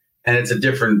 and it's a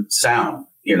different sound.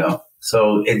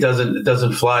 So it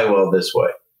doesn't fly well this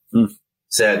way.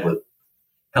 Sadly,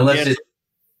 unless it's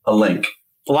a link.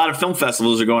 A lot of film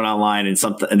festivals are going online, and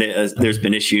there's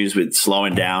been issues with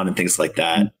slowing down and things like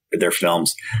that with their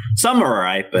films. Some are all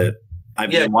right, but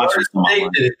I've been watching some online.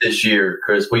 They did it this year,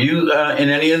 Chris. Were you in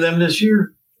any of them this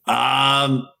year?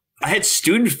 I had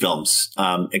student films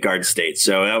at Garden State,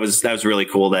 so that was really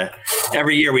cool. That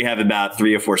every year we have about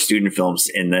 3 or 4 student films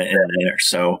in there.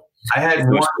 So I had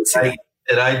one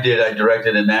that I did. I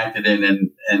directed and acted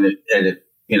in, and it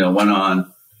went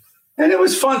on. And it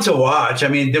was fun to watch. I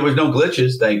mean, there was no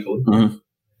glitches, thankfully. Mm-hmm.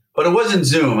 But it wasn't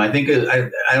Zoom. I think I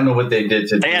don't know what they did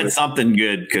to. They had something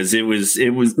good because it was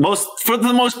for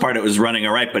the most part it was running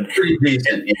all right. But pretty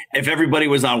decent. If everybody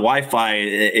was on Wi-Fi,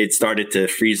 it started to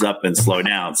freeze up and slow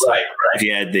down. So right. If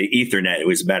you had the Ethernet, it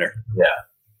was better. Yeah,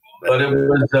 but it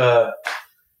was.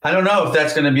 I don't know if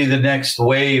that's going to be the next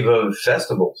wave of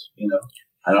festivals.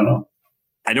 I don't know.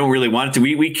 I don't really want it to.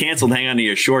 We canceled Hang On to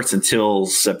Your Shorts until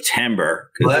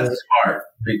September. Well, that's smart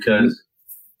because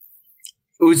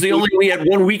it was we had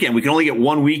 1 weekend. We can only get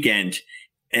 1 weekend.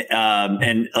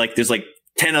 And like, there's like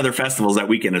 10 other festivals that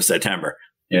weekend of September.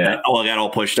 Yeah. I got all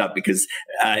pushed up because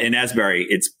in Asbury,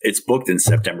 it's booked in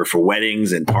September for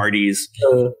weddings and parties.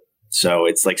 So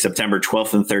it's like September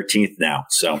 12th and 13th now.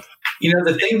 So,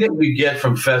 the thing that we get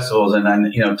from festivals, and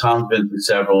Tom's been to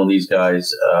several, and these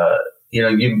guys,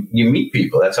 you meet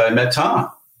people. That's how I met Tom,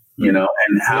 and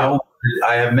how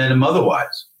I have met him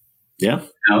otherwise. Yeah.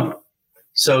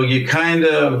 So you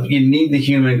need the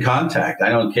human contact. I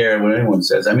don't care what anyone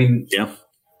says.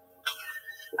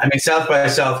 South by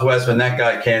Southwest, when that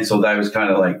got canceled, I was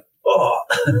kind of like, oh.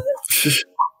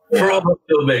 For all the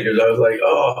filmmakers, I was like,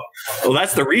 oh. Well,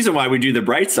 that's the reason why we do the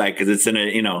bright side, because it's in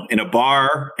a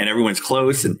bar and everyone's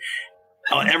close, and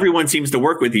everyone seems to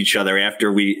work with each other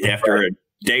after a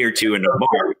day or two in a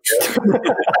bar.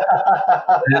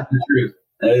 That's the truth.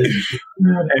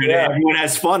 And everyone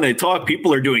has fun. They talk.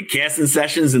 People are doing casting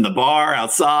sessions in the bar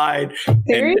outside.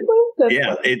 Seriously?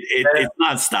 It's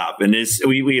nonstop. And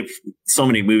we have so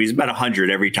many movies, about 100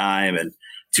 every time, and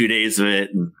 2 days of it.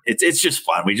 And it's just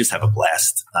fun. We just have a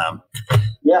blast.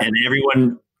 And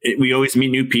everyone, we always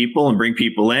meet new people and bring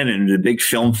people in, and a big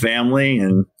film family.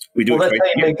 And we do. Well, that's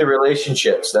how you make the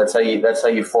relationships. That's how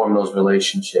you form those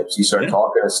relationships. You start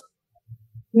talking to.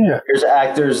 There's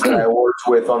actors that I worked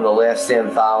with on the last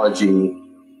anthology,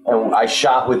 and I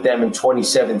shot with them in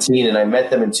 2017, and I met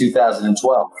them in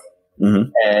 2012.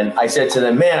 Mm-hmm. And I said to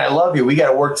them, "Man, I love you. We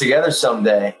got to work together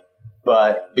someday."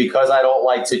 But because I don't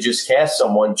like to just cast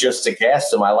someone just to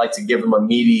cast them, I like to give them a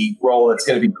meaty role that's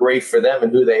going to be great for them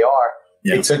and who they are.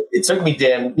 Yeah. It took me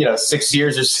 6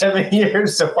 years or 7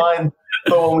 years to find,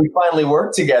 but when we finally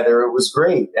worked together, it was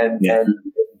great, and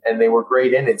they were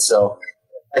great in it. So.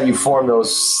 And you form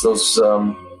those ties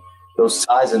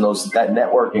and that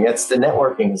networking. That's the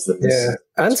networking is the business.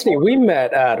 Yeah, Anthony, we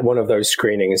met at one of those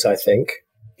screenings, I think.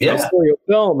 Yeah. I saw your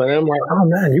film, and I'm like, oh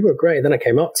man, you were great. Then I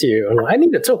came up to you, and I'm like, I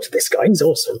need to talk to this guy. He's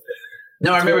awesome.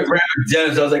 No, I remember grabbing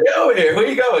Dennis. I was like, "Oh, here, where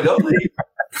you going? Don't leave."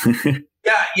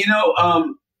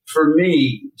 For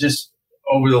me, just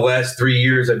over the last 3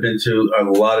 years, I've been to a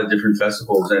lot of different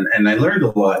festivals, and I learned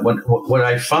a lot. What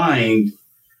I find.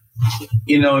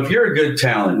 If you're a good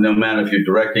talent, no matter if you're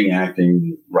directing,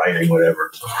 acting, writing,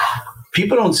 whatever,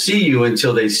 people don't see you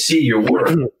until they see your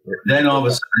work. Then all of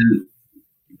a sudden,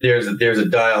 there's a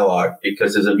dialogue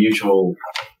because there's a mutual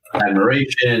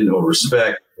admiration or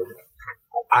respect.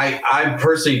 I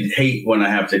personally hate when I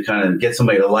have to kind of get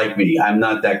somebody to like me. I'm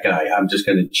not that guy. I'm just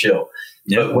going to chill.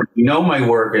 Yeah. But when you know my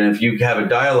work, and if you have a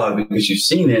dialogue because you've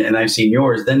seen it and I've seen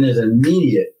yours, then there's an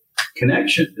immediate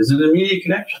connection.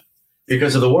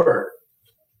 Because of the work.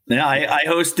 Yeah, I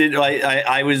hosted.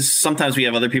 I was sometimes we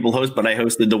have other people host, but I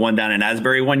hosted the one down in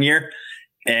Asbury one year,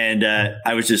 and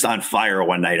I was just on fire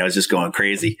one night. I was just going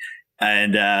crazy,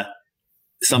 and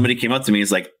somebody came up to me.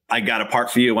 He's like, "I got a part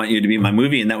for you. I want you to be in my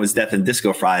movie," and that was Death and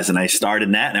Disco Fries. And I starred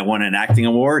in that, and I won an acting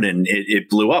award, and it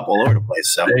blew up all over the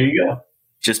place. So there you go.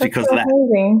 Just because of that.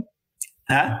 Amazing.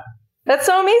 Huh? That's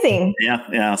so amazing.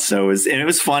 Yeah. So it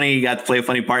was funny. You got to play a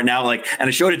funny part now. And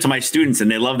I showed it to my students, and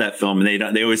they love that film.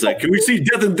 And they always like, "Can we see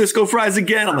Death and Disco Fries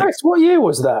again?" I'm like, what year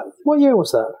was that?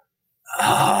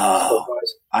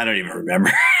 I don't even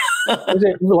remember. Was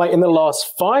it like in the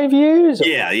last 5 years? Or?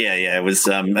 Yeah. It was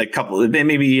a couple,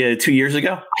 maybe 2 years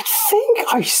ago. I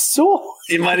think I saw.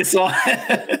 You might have saw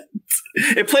it.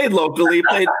 It played locally.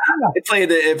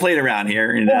 It played around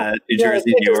here in New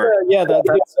Jersey, New York.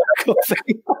 That's a cool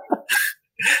thing.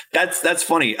 That's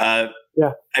funny. I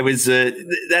was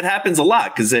that happens a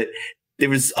lot because there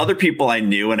was other people I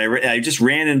knew, and I just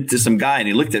ran into some guy, and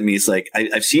he looked at me. He's like,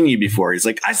 "I've seen you before." He's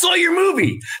like, "I saw your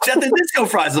movie, Death and Disco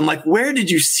Fries." I'm like, "Where did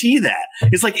you see that?"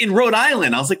 He's like, "In Rhode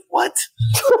Island." I was like, "What?"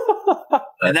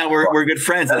 And now we're good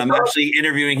friends, and I'm actually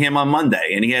interviewing him on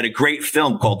Monday. And he had a great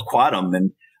film called Quantum,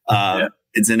 and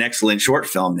it's an excellent short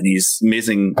film, and he's an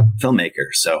amazing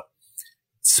filmmaker. So,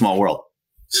 small world.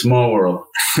 Small world.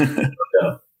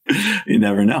 You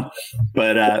never know.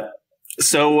 But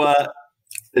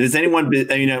does anyone,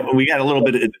 we got a little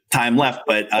bit of time left,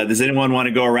 but does anyone want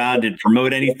to go around and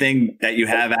promote anything that you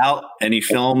have out, any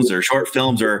films or short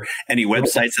films or any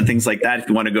websites and things like that? If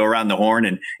you want to go around the horn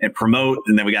and promote,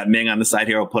 and then we got Ming on the side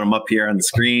here. I'll put him up here on the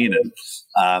screen. And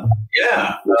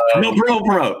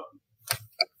promote.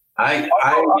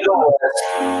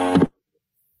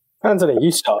 Anthony,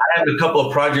 you start. I have a couple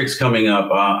of projects coming up.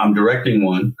 I'm directing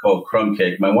one called Crumb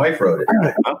Cake. My wife wrote it.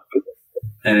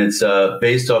 And it's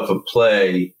based off a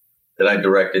play that I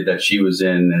directed that she was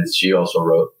in and she also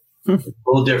wrote. A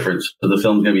little different. So the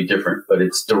film's going to be different, but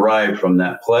it's derived from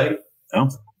that play. Oh.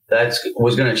 That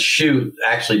was going to shoot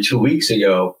actually 2 weeks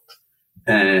ago.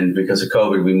 And because of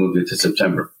COVID, we moved it to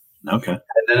September. Okay.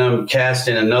 And then I'm cast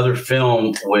in another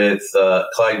film with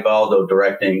Clyde Baldo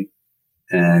directing,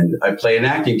 and I play an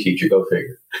acting teacher. Go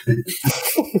figure.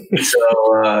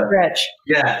 So,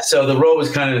 yeah. So the role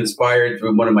was kind of inspired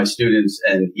through one of my students,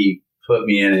 and he put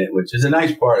me in it, which is a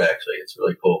nice part, actually. It's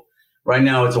really cool. Right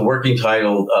now, it's a working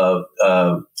title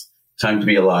of Time to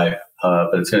Be Alive,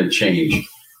 but it's going to change,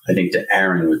 I think, to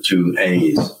Aaron with 2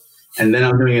 A's. And then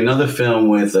I'm doing another film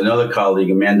with another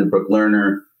colleague, Amanda Brooke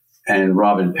Lerner, and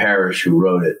Robin Parrish, who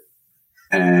wrote it.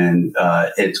 And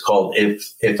it's called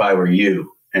If I Were You.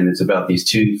 And it's about these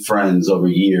 2 friends over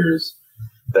years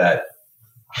that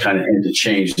kind of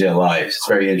interchange their lives. It's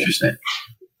very interesting.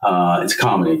 It's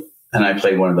comedy. And I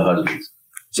play one of the husbands.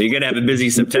 So you're going to have a busy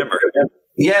September.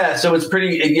 Yeah. So it's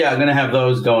pretty, I'm going to have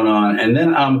those going on. And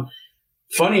then,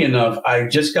 funny enough, I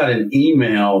just got an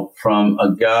email from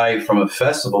a guy from a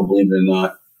festival, believe it or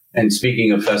not. And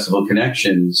speaking of festival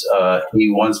connections, he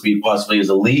wants me possibly as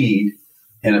a lead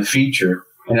in a feature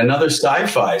in another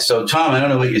sci-fi. So, Tom, I don't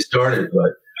know what you started,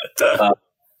 but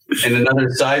in another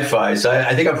sci-fi. So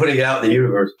I think I'm putting it out in the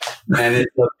universe, and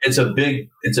it's a big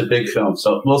film.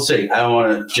 So we'll see. I don't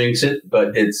want to jinx it,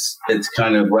 but it's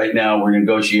kind of right now we're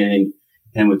negotiating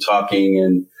and we're talking,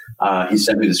 and he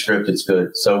sent me the script. It's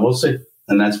good. So we'll see.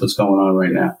 And that's what's going on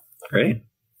right now. Great.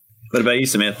 What about you,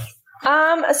 Samantha?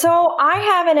 So I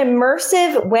have an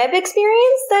immersive web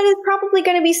experience that is probably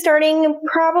going to be starting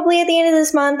probably at the end of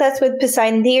this month. That's with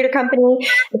Poseidon Theater Company.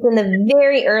 It's in the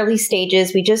very early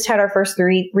stages. We just had our first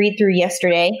read through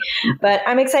yesterday, but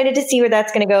I'm excited to see where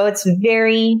that's going to go. It's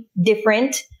very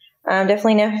different.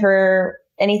 Definitely not for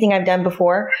anything I've done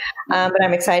before, but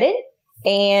I'm excited.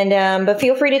 And but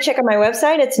feel free to check out my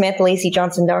website at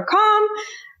SamanthaLaceyJohnson.com.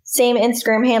 Same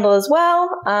Instagram handle as well.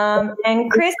 And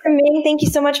Chris and Ming, thank you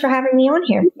so much for having me on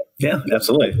here. Yeah,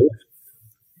 absolutely.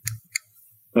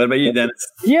 What about you, Denis?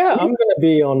 Yeah, I'm going to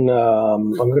be on.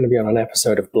 I'm going to be on an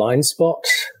episode of Blind Spot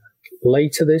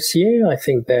later this year. I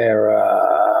think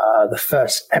the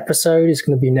first episode is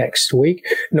going to be next week.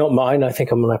 Not mine. I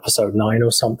think I'm on episode 9 or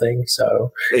something.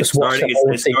 So it's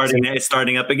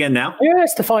starting up again now. Yeah,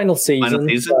 it's the final season.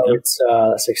 So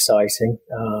that's exciting.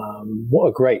 What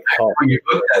a great cast. When you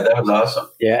booked that was awesome.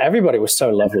 Yeah, everybody was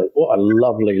so lovely. What a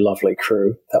lovely, lovely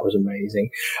crew. That was amazing.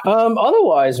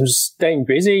 Otherwise, I'm just staying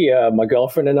busy. My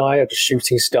girlfriend and I are just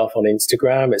shooting stuff on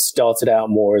Instagram. It started out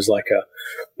more as like a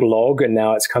blog, and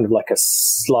now it's kind of like a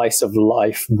slice of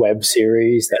life web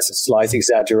series. That's a slight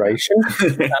exaggeration.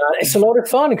 It's a lot of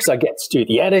fun because I get to do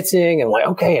the editing and like,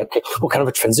 okay, what kind of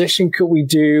a transition could we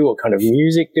do? What kind of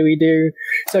music do we do?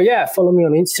 So yeah, follow me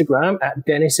on Instagram at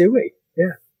Denis Ooi.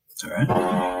 Yeah. All right.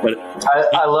 But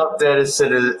I love Denis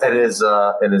and his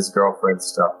girlfriend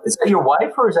stuff. Is that your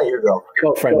wife or is that your girlfriend?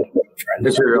 Girlfriend.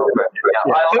 It's your girlfriend.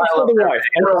 Yeah, I love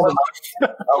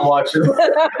that. I'm watching.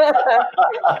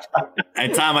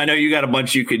 And Tom, I know you got a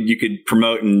bunch you could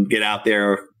promote and get out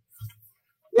there.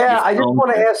 Yeah, I just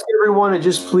want to ask everyone to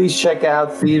just please check out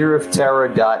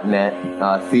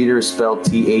theaterofterror.net. Theater is spelled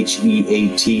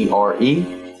THEATRE.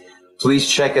 Please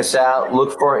check us out.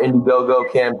 Look for our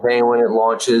Indiegogo campaign when it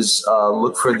launches.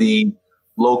 Look for the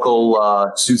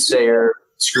local Soothsayer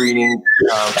screening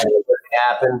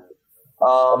happen.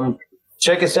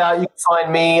 Check us out. You can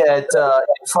find me at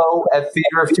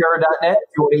info@theaterofterror.net if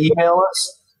you want to email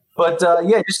us. But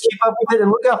yeah, just keep up with it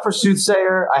and look out for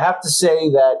Soothsayer. I have to say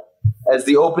that as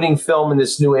the opening film in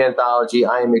this new anthology,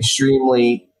 I am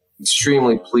extremely,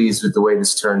 extremely pleased with the way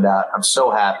this turned out. I'm so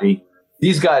happy.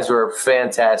 These guys were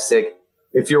fantastic.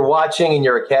 If you're watching and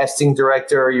you're a casting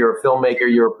director, you're a filmmaker,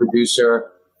 you're a producer,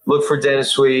 look for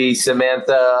Denis Ooi,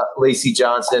 Samantha Lacey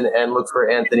Johnson, and look for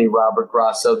Anthony Robert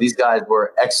Grasso. These guys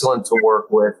were excellent to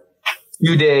work with.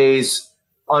 Few days,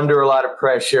 under a lot of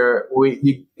pressure.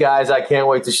 You guys, I can't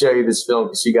wait to show you this film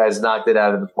because you guys knocked it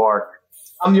out of the park.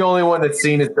 I'm the only one that's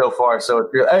seen it so far, so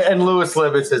it's real. And Louis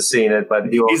Libetz has seen it, but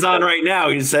he's on right now.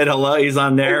 He said hello. He's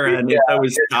on there, and it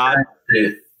was Todd.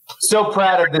 So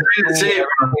proud of this.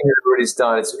 Everybody's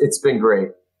done. It's been great.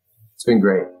 It's been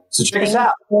great. So check us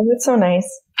out. That's so nice.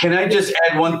 Can I just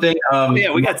add one thing?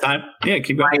 Yeah, we got time. Yeah,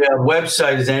 keep going. My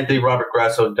website is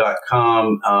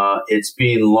anthonyrobertgrasso.com. It's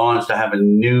being launched. I have a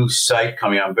new site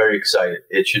coming. I'm very excited.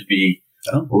 It should be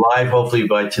live hopefully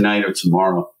by tonight or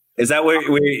tomorrow. Is that where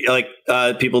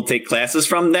people take classes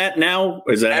from that now?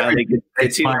 Or is that how they get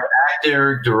it's my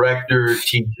actor, director,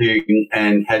 teaching,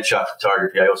 and headshot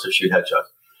photography. I also shoot headshots.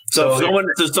 So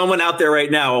if someone out there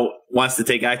right now wants to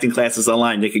take acting classes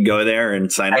online, they could go there and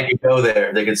sign up. I could go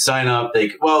there. They could sign up. They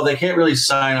can't really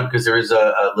sign up because there is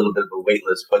a little bit of a wait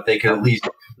list, but they can at least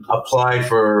apply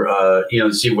for,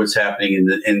 to see what's happening.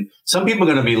 And some people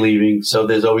are going to be leaving, so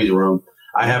there's always room.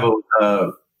 I have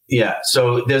Yeah.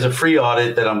 So there's a free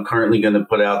audit that I'm currently going to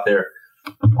put out there.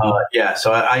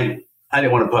 So I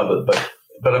didn't want to publish it,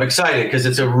 but I'm excited because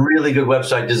it's a really good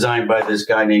website designed by this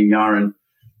guy named Yaron.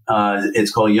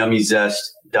 It's called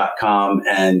yummyzest.com.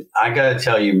 And I got to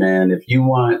tell you, man, if you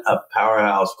want a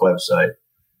powerhouse website,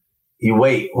 you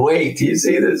wait till you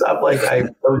see this. I'm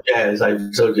so jazzed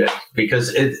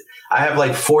because I have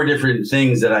like 4 different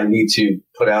things that I need to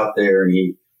put out there, and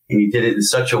he did it in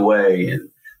such a way, and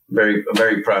very,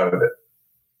 very proud of it.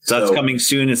 So that's coming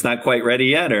soon. It's not quite ready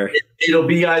yet, or it'll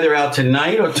be either out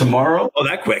tonight or tomorrow. Oh,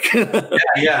 that quick.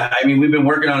 Yeah. I mean, we've been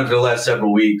working on it for the last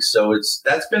several weeks. So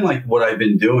that's been like what I've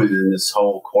been doing in this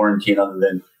whole quarantine, other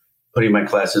than putting my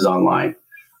classes online.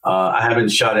 I haven't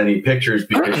shot any pictures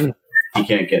because you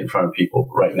can't get in front of people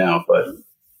right now, but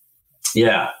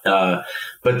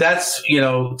but that's,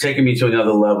 taking me to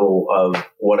another level of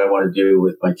what I want to do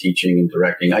with my teaching and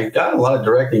directing. I got a lot of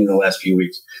directing in the last few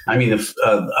weeks. I mean,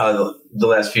 the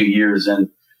last few years, and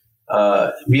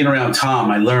being around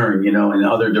Tom, I learned, and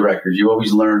other directors. You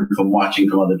always learn from watching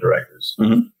from other directors.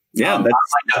 Mm-hmm. Yeah,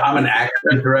 I'm an actor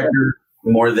and director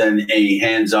more than a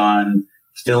hands-on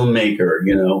filmmaker.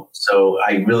 So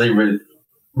I really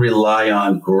rely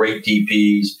on great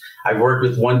DPs. I've worked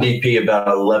with one DP about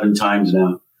 11 times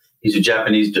now. He's a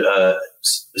Japanese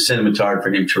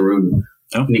cinematographer named Teru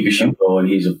Nikishiko, and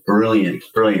he's a brilliant.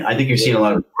 I think you've seen a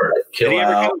lot of work. Did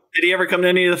he ever come to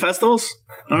any of the festivals?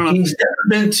 I don't know. He's never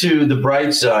been to The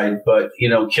Bright Side, but,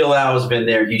 Kill Al has been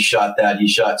there. He shot that. He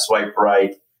shot Swipe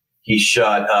Right. He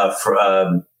shot, I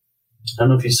don't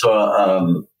know if you saw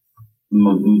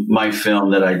my film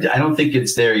that I don't think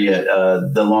it's there yet,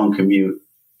 The Long Commute.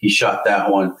 He shot that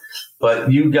one.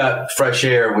 But you got Fresh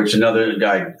Air, which another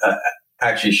guy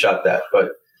actually shot that.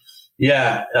 But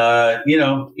yeah, you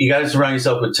got to surround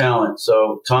yourself with talent.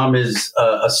 So Tom is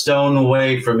a stone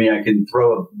away from me. I can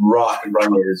throw a rock and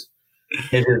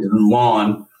hit his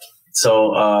lawn.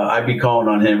 So I'd be calling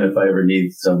on him if I ever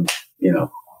need some,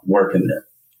 work in there.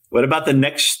 What about the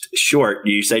next short?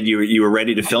 You said you were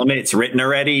ready to film it. It's written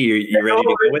already. You're ready to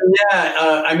go with it?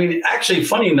 Yeah. I mean, actually,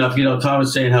 funny enough, Tom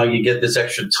was saying how you get this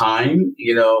extra time,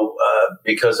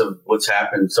 because of what's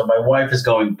happened. So my wife is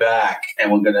going back,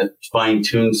 and we're going to fine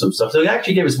tune some stuff. So it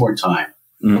actually gave us more time.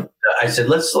 Mm-hmm. I said,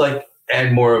 let's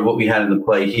add more of what we had in the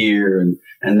play here,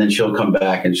 and then she'll come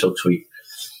back and she'll tweak.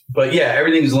 But yeah,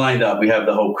 everything's lined up. We have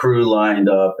the whole crew lined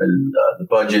up, and the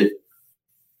budget.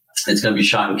 It's going to be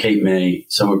shot in Cape May,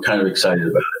 so we're kind of excited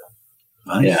about it.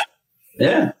 Nice.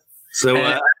 Yeah. So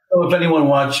I don't know if anyone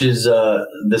watches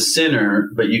The Sinner,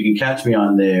 but you can catch me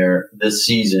on there this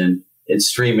season. It's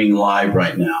streaming live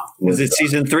right now. Is it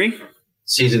season 3?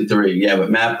 Season 3, yeah,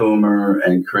 with Matt Boomer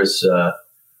and Chris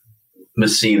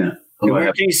Messina.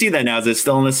 Where can you see that now? Is it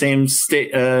still in the same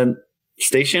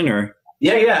station, or?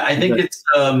 Yeah. I think it's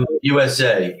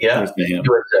USA. Yeah,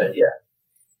 USA. Yeah.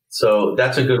 So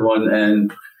that's a good one,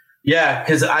 and. Yeah,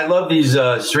 because I love these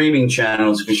streaming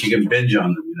channels because you can binge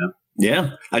on them,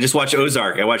 Yeah, I just watched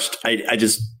Ozark. I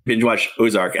just binge watched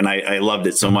Ozark, and I loved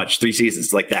it so much. 3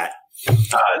 seasons like that.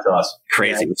 It's awesome.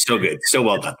 Crazy. It's so good. So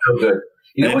well done. So good.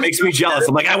 It makes me jealous.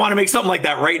 I'm like, I want to make something like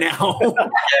that right now.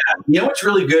 Yeah. What's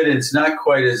really good? It's not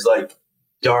quite as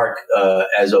dark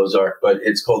as Ozark, but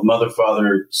it's called Mother,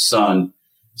 Father, Son.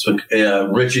 It's with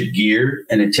Richard Gere,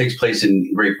 and it takes place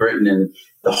in Great Britain, and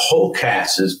the whole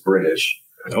cast is British.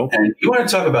 Oh. And you want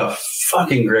to talk about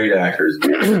fucking great actors,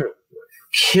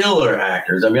 killer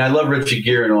actors. I mean, I love Richard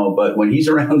Gere and all, but when he's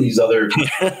around these other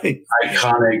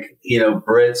iconic,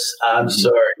 Brits, I'm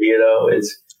sorry,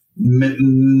 it's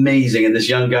amazing. And this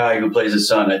young guy who plays his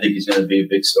son, I think he's going to be a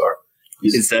big star.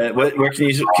 Is that where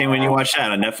can you watch that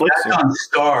on Netflix? That's on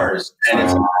Stars, and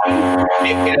it's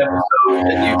 8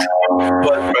 episodes.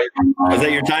 Is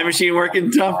that your time machine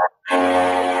working, Tom? You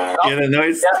hear the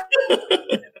noise? Yeah.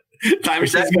 Time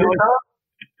machine's going.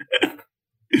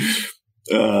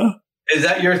 Is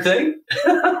that your thing?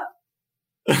 No,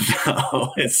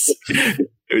 it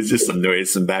was just some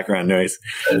noise, some background noise.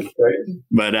 That's crazy.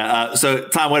 But so,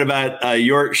 Tom, what about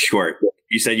your short?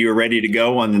 You said you were ready to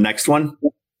go on the next one.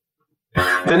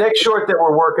 The next short that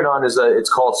we're working on is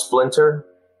it's called Splinter,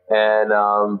 and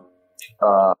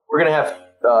we're gonna have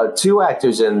 2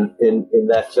 actors in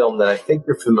that film that I think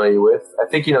you're familiar with. I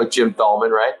think you know Jim Thalman,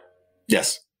 right?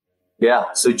 Yes.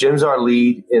 Yeah, so Jim's our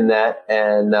lead in that,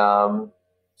 and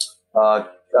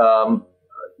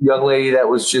young lady that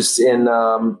was just in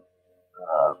a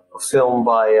film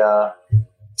by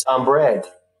Tom Brad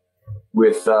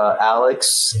with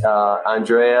Alex,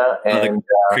 Andrea, and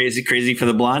Crazy for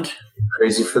the Blonde.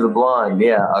 Crazy for the Blonde,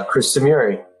 yeah. Chris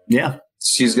Samiri. Yeah.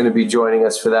 She's going to be joining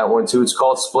us for that one too. It's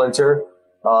called Splinter.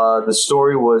 The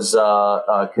story was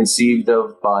conceived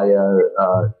of by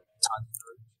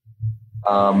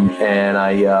and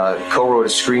I co-wrote a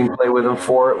screenplay with him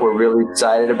for it. We're really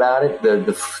excited about it.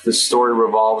 The story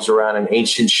revolves around an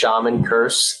ancient shaman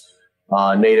curse,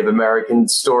 Native American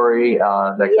story.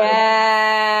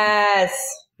 Yes.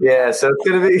 Yeah, so it's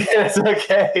gonna be. It's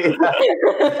okay.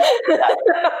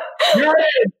 You're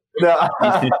in. No.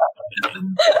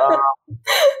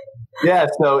 Yeah,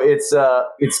 so it's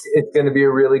going to be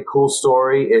a really cool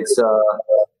story. It's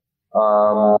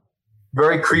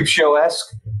very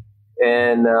Creepshow-esque,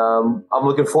 and I'm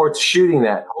looking forward to shooting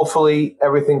that. Hopefully,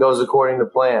 everything goes according to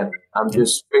plan. I'm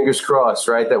just fingers crossed,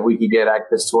 right, that we could get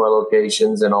access to our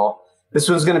locations and all. This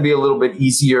one's going to be a little bit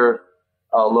easier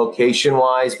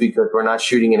location-wise because we're not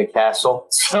shooting in a castle,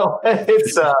 so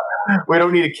it's we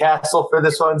don't need a castle for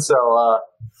this one. So.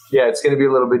 Yeah, it's going to be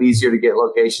a little bit easier to get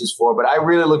locations for, but I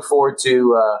really look forward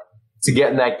to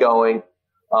getting that going.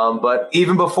 But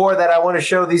even before that, I want to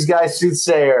show these guys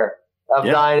Soothsayer. I'm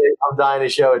dying to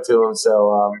show it to them.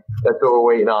 So that's what we're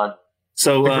waiting on.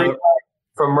 So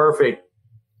from Murphy.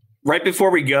 Right before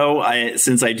we go,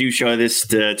 since I do show this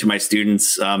to my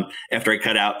students after I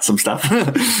cut out some stuff,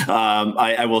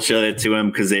 I will show it to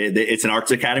them because it's an arts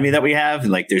academy that we have.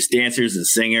 And like there's dancers and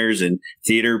singers and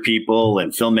theater people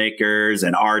and filmmakers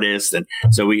and artists. And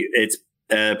so it's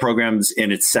programs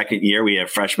in its second year. We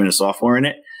have freshmen and sophomore in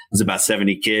it. It's about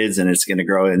 70 kids and it's going to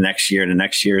grow the next year to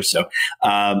next year. So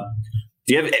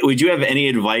would you have any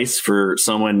advice for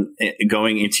someone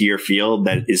going into your field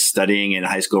that is studying in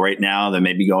high school right now, that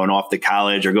may be going off to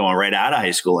college or going right out of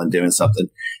high school and doing something,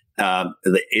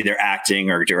 either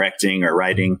acting or directing or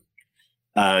writing?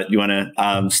 You want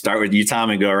to start with you,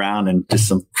 Tom, and go around and just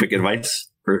some quick advice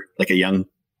for like a young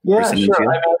person? Yeah, sure.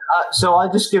 I mean, so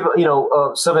I just give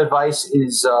some advice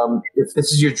is if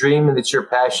this is your dream and it's your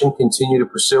passion, continue to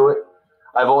pursue it.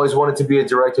 I've always wanted to be a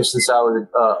director since I was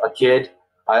a kid.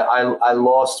 I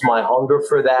lost my hunger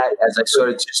for that as I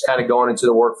started just kind of going into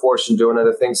the workforce and doing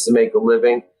other things to make a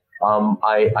living.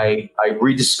 I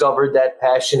rediscovered that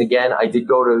passion again. I did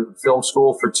go to film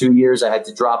school for 2 years. I had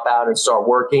to drop out and start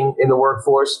working in the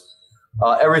workforce.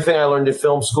 Everything I learned in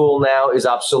film school now is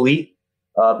obsolete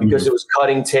because it was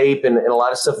cutting tape and a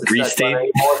lot of stuff that's not done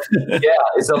anymore. Yeah,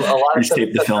 it's a lot of stuff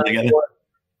tape the film together.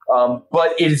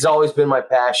 But it has always been my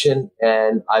passion,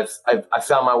 and I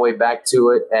found my way back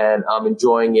to it, and I'm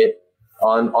enjoying it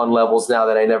on levels now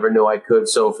that I never knew I could.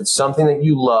 So if it's something that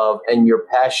you love and you're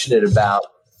passionate about,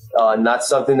 not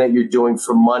something that you're doing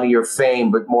for money or fame,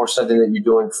 but more something that you're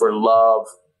doing for love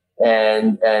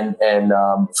and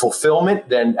fulfillment,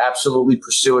 then absolutely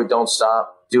pursue it. Don't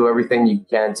stop. Do everything you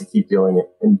can to keep doing it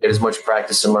and get as much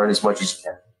practice and learn as much as you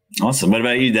can. Awesome. What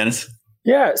about you, Denis?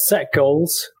 Yeah, set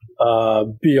goals.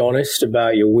 Be honest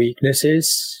about your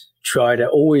weaknesses. Try to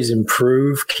always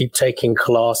improve. Keep taking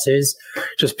classes.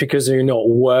 Just because you're not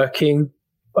working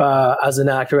as an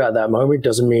actor at that moment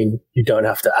doesn't mean you don't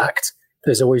have to act.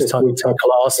 There's always time to take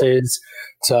classes,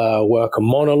 to work on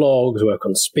monologues, work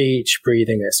on speech,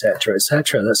 breathing, etc.,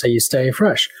 etc. That's how you stay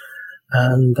fresh.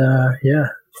 And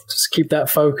just keep that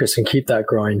focus and keep that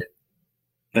grind.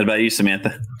 What about you,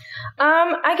 Samantha?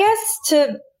 I guess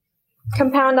to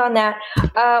compound on that,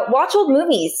 watch old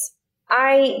movies.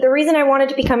 The reason I wanted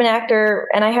to become an actor,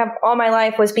 and I have all my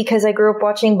life, was because I grew up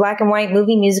watching black and white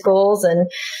movie musicals and,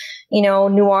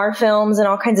 noir films and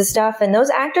all kinds of stuff. And those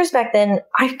actors back then,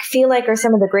 I feel like are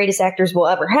some of the greatest actors we'll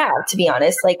ever have, to be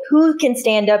honest. Like, who can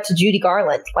stand up to Judy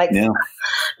Garland? Like,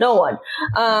 no one.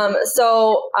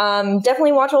 So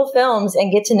definitely watch old films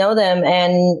and get to know them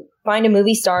and find a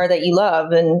movie star that you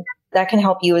love, and that can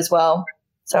help you as well.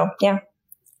 So, yeah.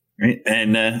 Right.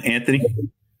 And Anthony?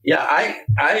 Yeah,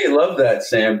 I love that,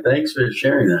 Sam. Thanks for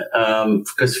sharing that.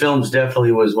 Because films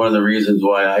definitely was one of the reasons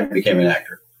why I became an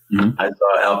actor. Mm-hmm. I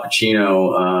saw Al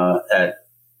Pacino at,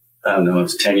 I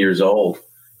was 10 years old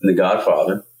in The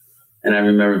Godfather. And I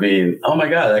remember being, oh my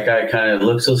God, that guy kind of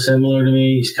looks so similar to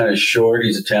me. He's kind of short.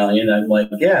 He's Italian. I'm like,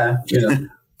 yeah,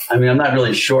 I mean, I'm not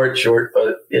really short,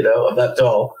 but, I'm not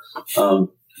tall.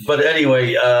 But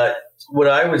anyway, what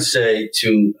I would say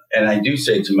and I do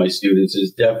say to my students,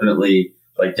 is definitely,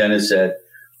 like Denis said,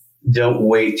 don't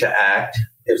wait to act.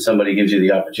 If somebody gives you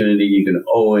the opportunity, you can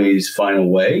always find a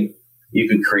way. You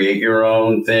can create your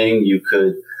own thing. You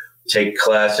could take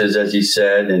classes, as he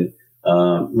said, and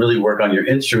really work on your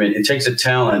instrument. It takes a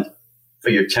talent for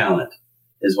your talent,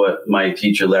 is what my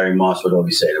teacher, Larry Moss, would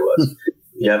always say to us.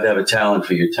 You have to have a talent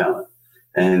for your talent.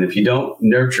 And if you don't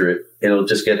nurture it, it'll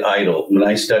just get idle. When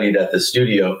I studied at the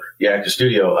actor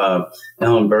studio,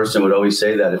 Ellen Burstyn would always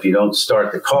say that if you don't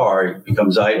start the car, it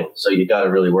becomes idle. So you got to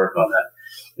really work on that.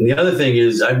 And the other thing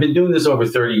is, I've been doing this over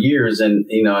 30 years, and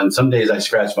and some days I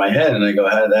scratch my head and I go,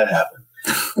 how did that happen?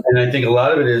 And I think a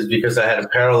lot of it is because I had a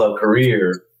parallel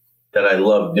career that I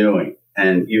love doing.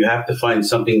 And you have to find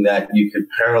something that you could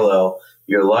parallel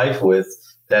your life with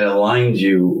that aligns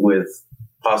you with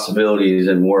possibilities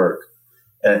and work.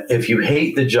 If you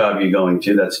hate the job you're going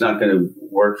to, that's not going to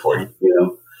work for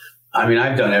you. I mean,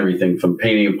 I've done everything from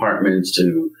painting apartments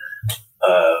to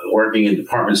working in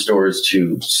department stores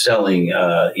to selling,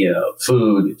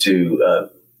 food to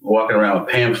walking around with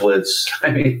pamphlets.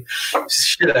 I mean,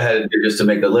 shit I had to do just to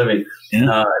make a living.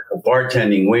 Yeah.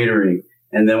 Bartending, waitering.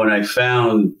 And then when I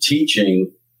found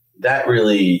teaching, that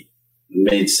really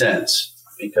made sense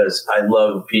because I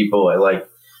love people.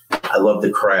 I love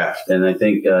the craft. And I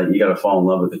think you got to fall in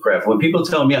love with the craft. When people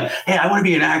tell me, hey, I want to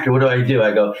be an actor, what do?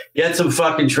 I go, get some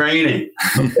fucking training.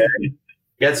 Okay?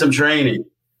 Get some training.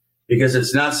 Because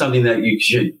it's not something that you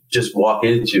should just walk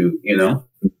into,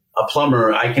 A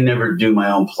plumber, I can never do my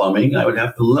own plumbing. I would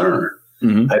have to learn.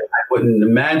 Mm-hmm. I wouldn't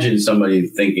imagine somebody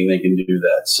thinking they can do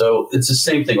that. So it's the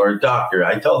same thing. Or a doctor.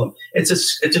 I tell them, it's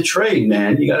a trade,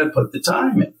 man. You got to put the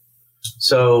time in.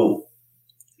 So,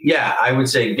 yeah, I would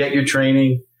say get your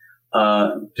training.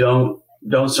 Don't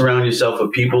surround yourself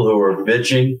with people who are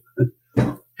bitching.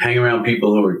 Hang around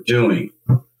people who are doing.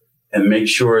 And make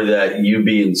sure that you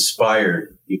be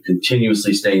inspired. You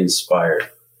continuously stay inspired.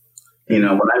 When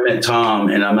I met Tom,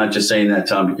 and I'm not just saying that,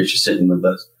 Tom, because you're sitting with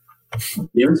us,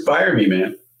 you inspire me,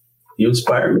 man. You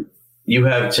inspire me. You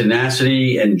have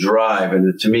tenacity and drive.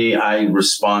 And to me, I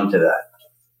respond to that.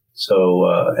 So,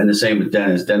 and the same with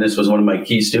Denis. Denis was one of my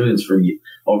key students for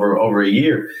over a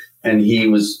year. And he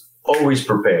was always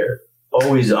prepared,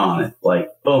 always on it. Like,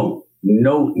 boom,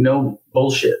 no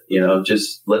bullshit,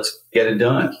 just let's get it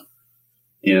done.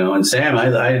 And Sam,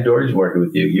 I adored working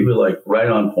with you. You were like right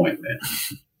on point, man.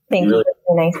 Thank you. Really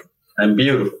nice. And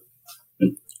beautiful.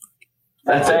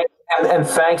 And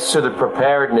thanks to the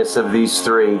preparedness of these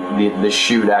three, the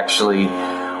shoot actually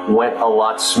went a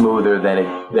lot smoother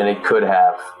than it could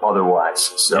have otherwise.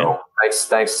 So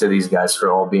thanks to these guys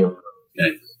for all being.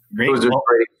 Great. It was a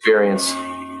great experience.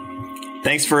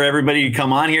 Thanks for everybody to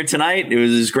come on here tonight. It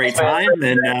was a great time,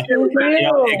 and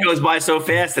it goes by so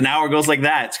fast. An hour goes like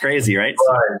that. It's crazy, right?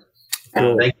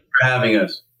 Cool. Thank you for having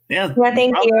us. Yeah.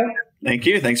 Thank you. Thank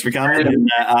you. Thanks for coming. And,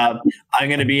 I'm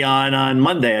going to be on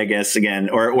Monday, I guess, again,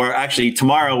 or actually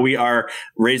tomorrow. We are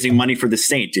raising money for the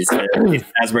Saint. It's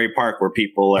Asbury Park, where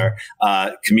people are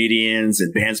comedians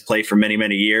and bands play for many,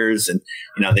 many years, and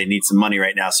they need some money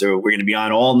right now. So we're going to be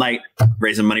on all night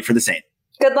raising money for the Saint.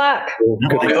 Good luck.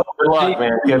 Good luck,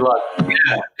 man. Good luck.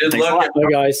 Yeah, good luck. Bye,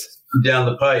 guys. Down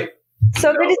the pipe.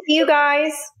 So good to see you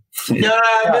guys. Yeah,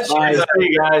 I miss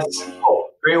you guys.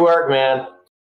 Great work, man.